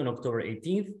 D.C. on October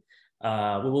 18th.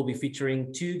 We will be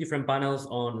featuring 2 different panels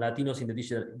on Latinos in the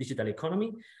digital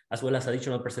economy, as well as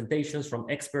additional presentations from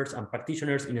experts and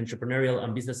practitioners in entrepreneurial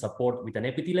and business support with an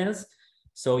equity lens.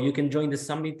 So you can join the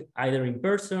summit either in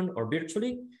person or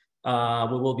virtually. We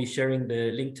will be sharing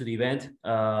the link to the event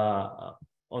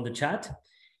on the chat.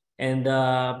 And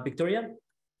Victoria,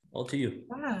 all to you.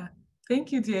 Yeah,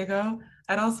 thank you, Diego.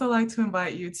 I'd also like to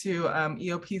invite you to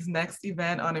EOP's next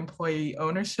event on employee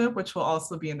ownership, which will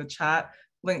also be in the chat.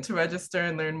 Link to register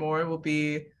and learn more will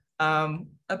be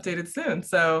updated soon.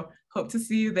 So hope to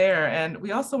see you there. And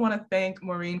we also want to thank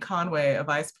Maureen Conway, a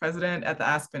vice president at the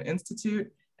Aspen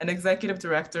Institute and executive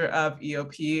director of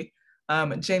EOP,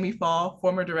 Jamie Fall,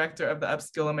 former director of the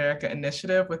Upskill America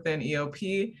initiative within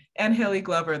EOP, and Haley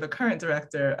Glover, the current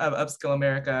director of Upskill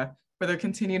America, for their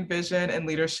continued vision and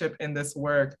leadership in this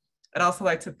work. I'd also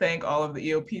like to thank all of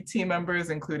the EOP team members,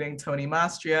 including Tony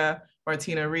Mastria,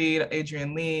 Martina Reed,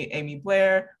 Adrian Lee, Amy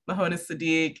Blair, Mahona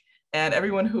Sadiq, and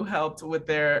everyone who helped with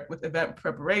event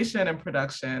preparation and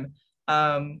production.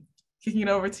 Kicking it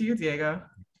over to you, Diego.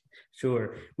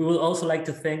 Sure. We would also like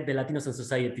to thank the Latinos and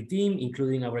Society team,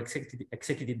 including our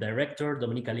executive director,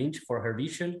 Dominica Lynch, for her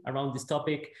vision around this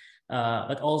topic,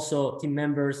 but also team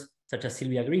members such as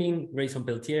Sylvia Green, Grayson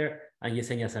Peltier, and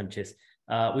Yesenia Sanchez.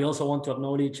 We also want to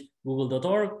acknowledge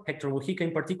Google.org, Hector Mujica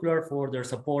in particular, for their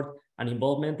support and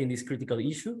involvement in this critical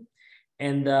issue.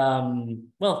 And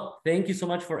well, thank you so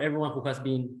much for everyone who has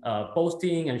been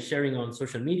posting and sharing on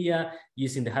social media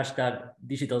using the hashtag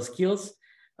digital skills.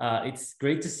 It's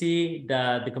great to see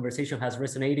that the conversation has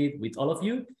resonated with all of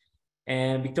you.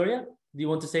 And Victoria, do you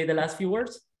want to say the last few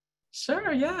words?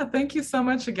 Sure, yeah. Thank you so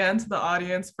much again to the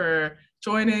audience for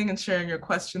joining and sharing your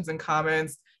questions and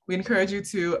comments. We encourage you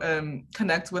to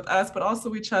connect with us, but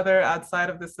also each other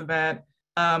outside of this event.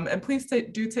 And please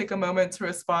do take a moment to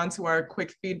respond to our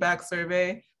quick feedback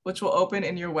survey, which will open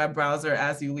in your web browser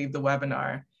as you leave the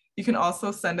webinar. You can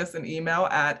also send us an email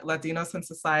at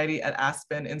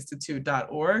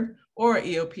latinosandSociety@aspeninstitute.org or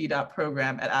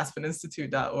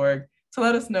eop.program@aspeninstitute.org to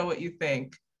let us know what you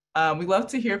think. We love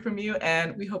to hear from you,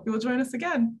 and we hope you will join us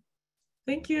again.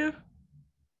 Thank you.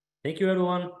 Thank you,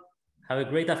 everyone. Have a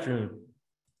great afternoon.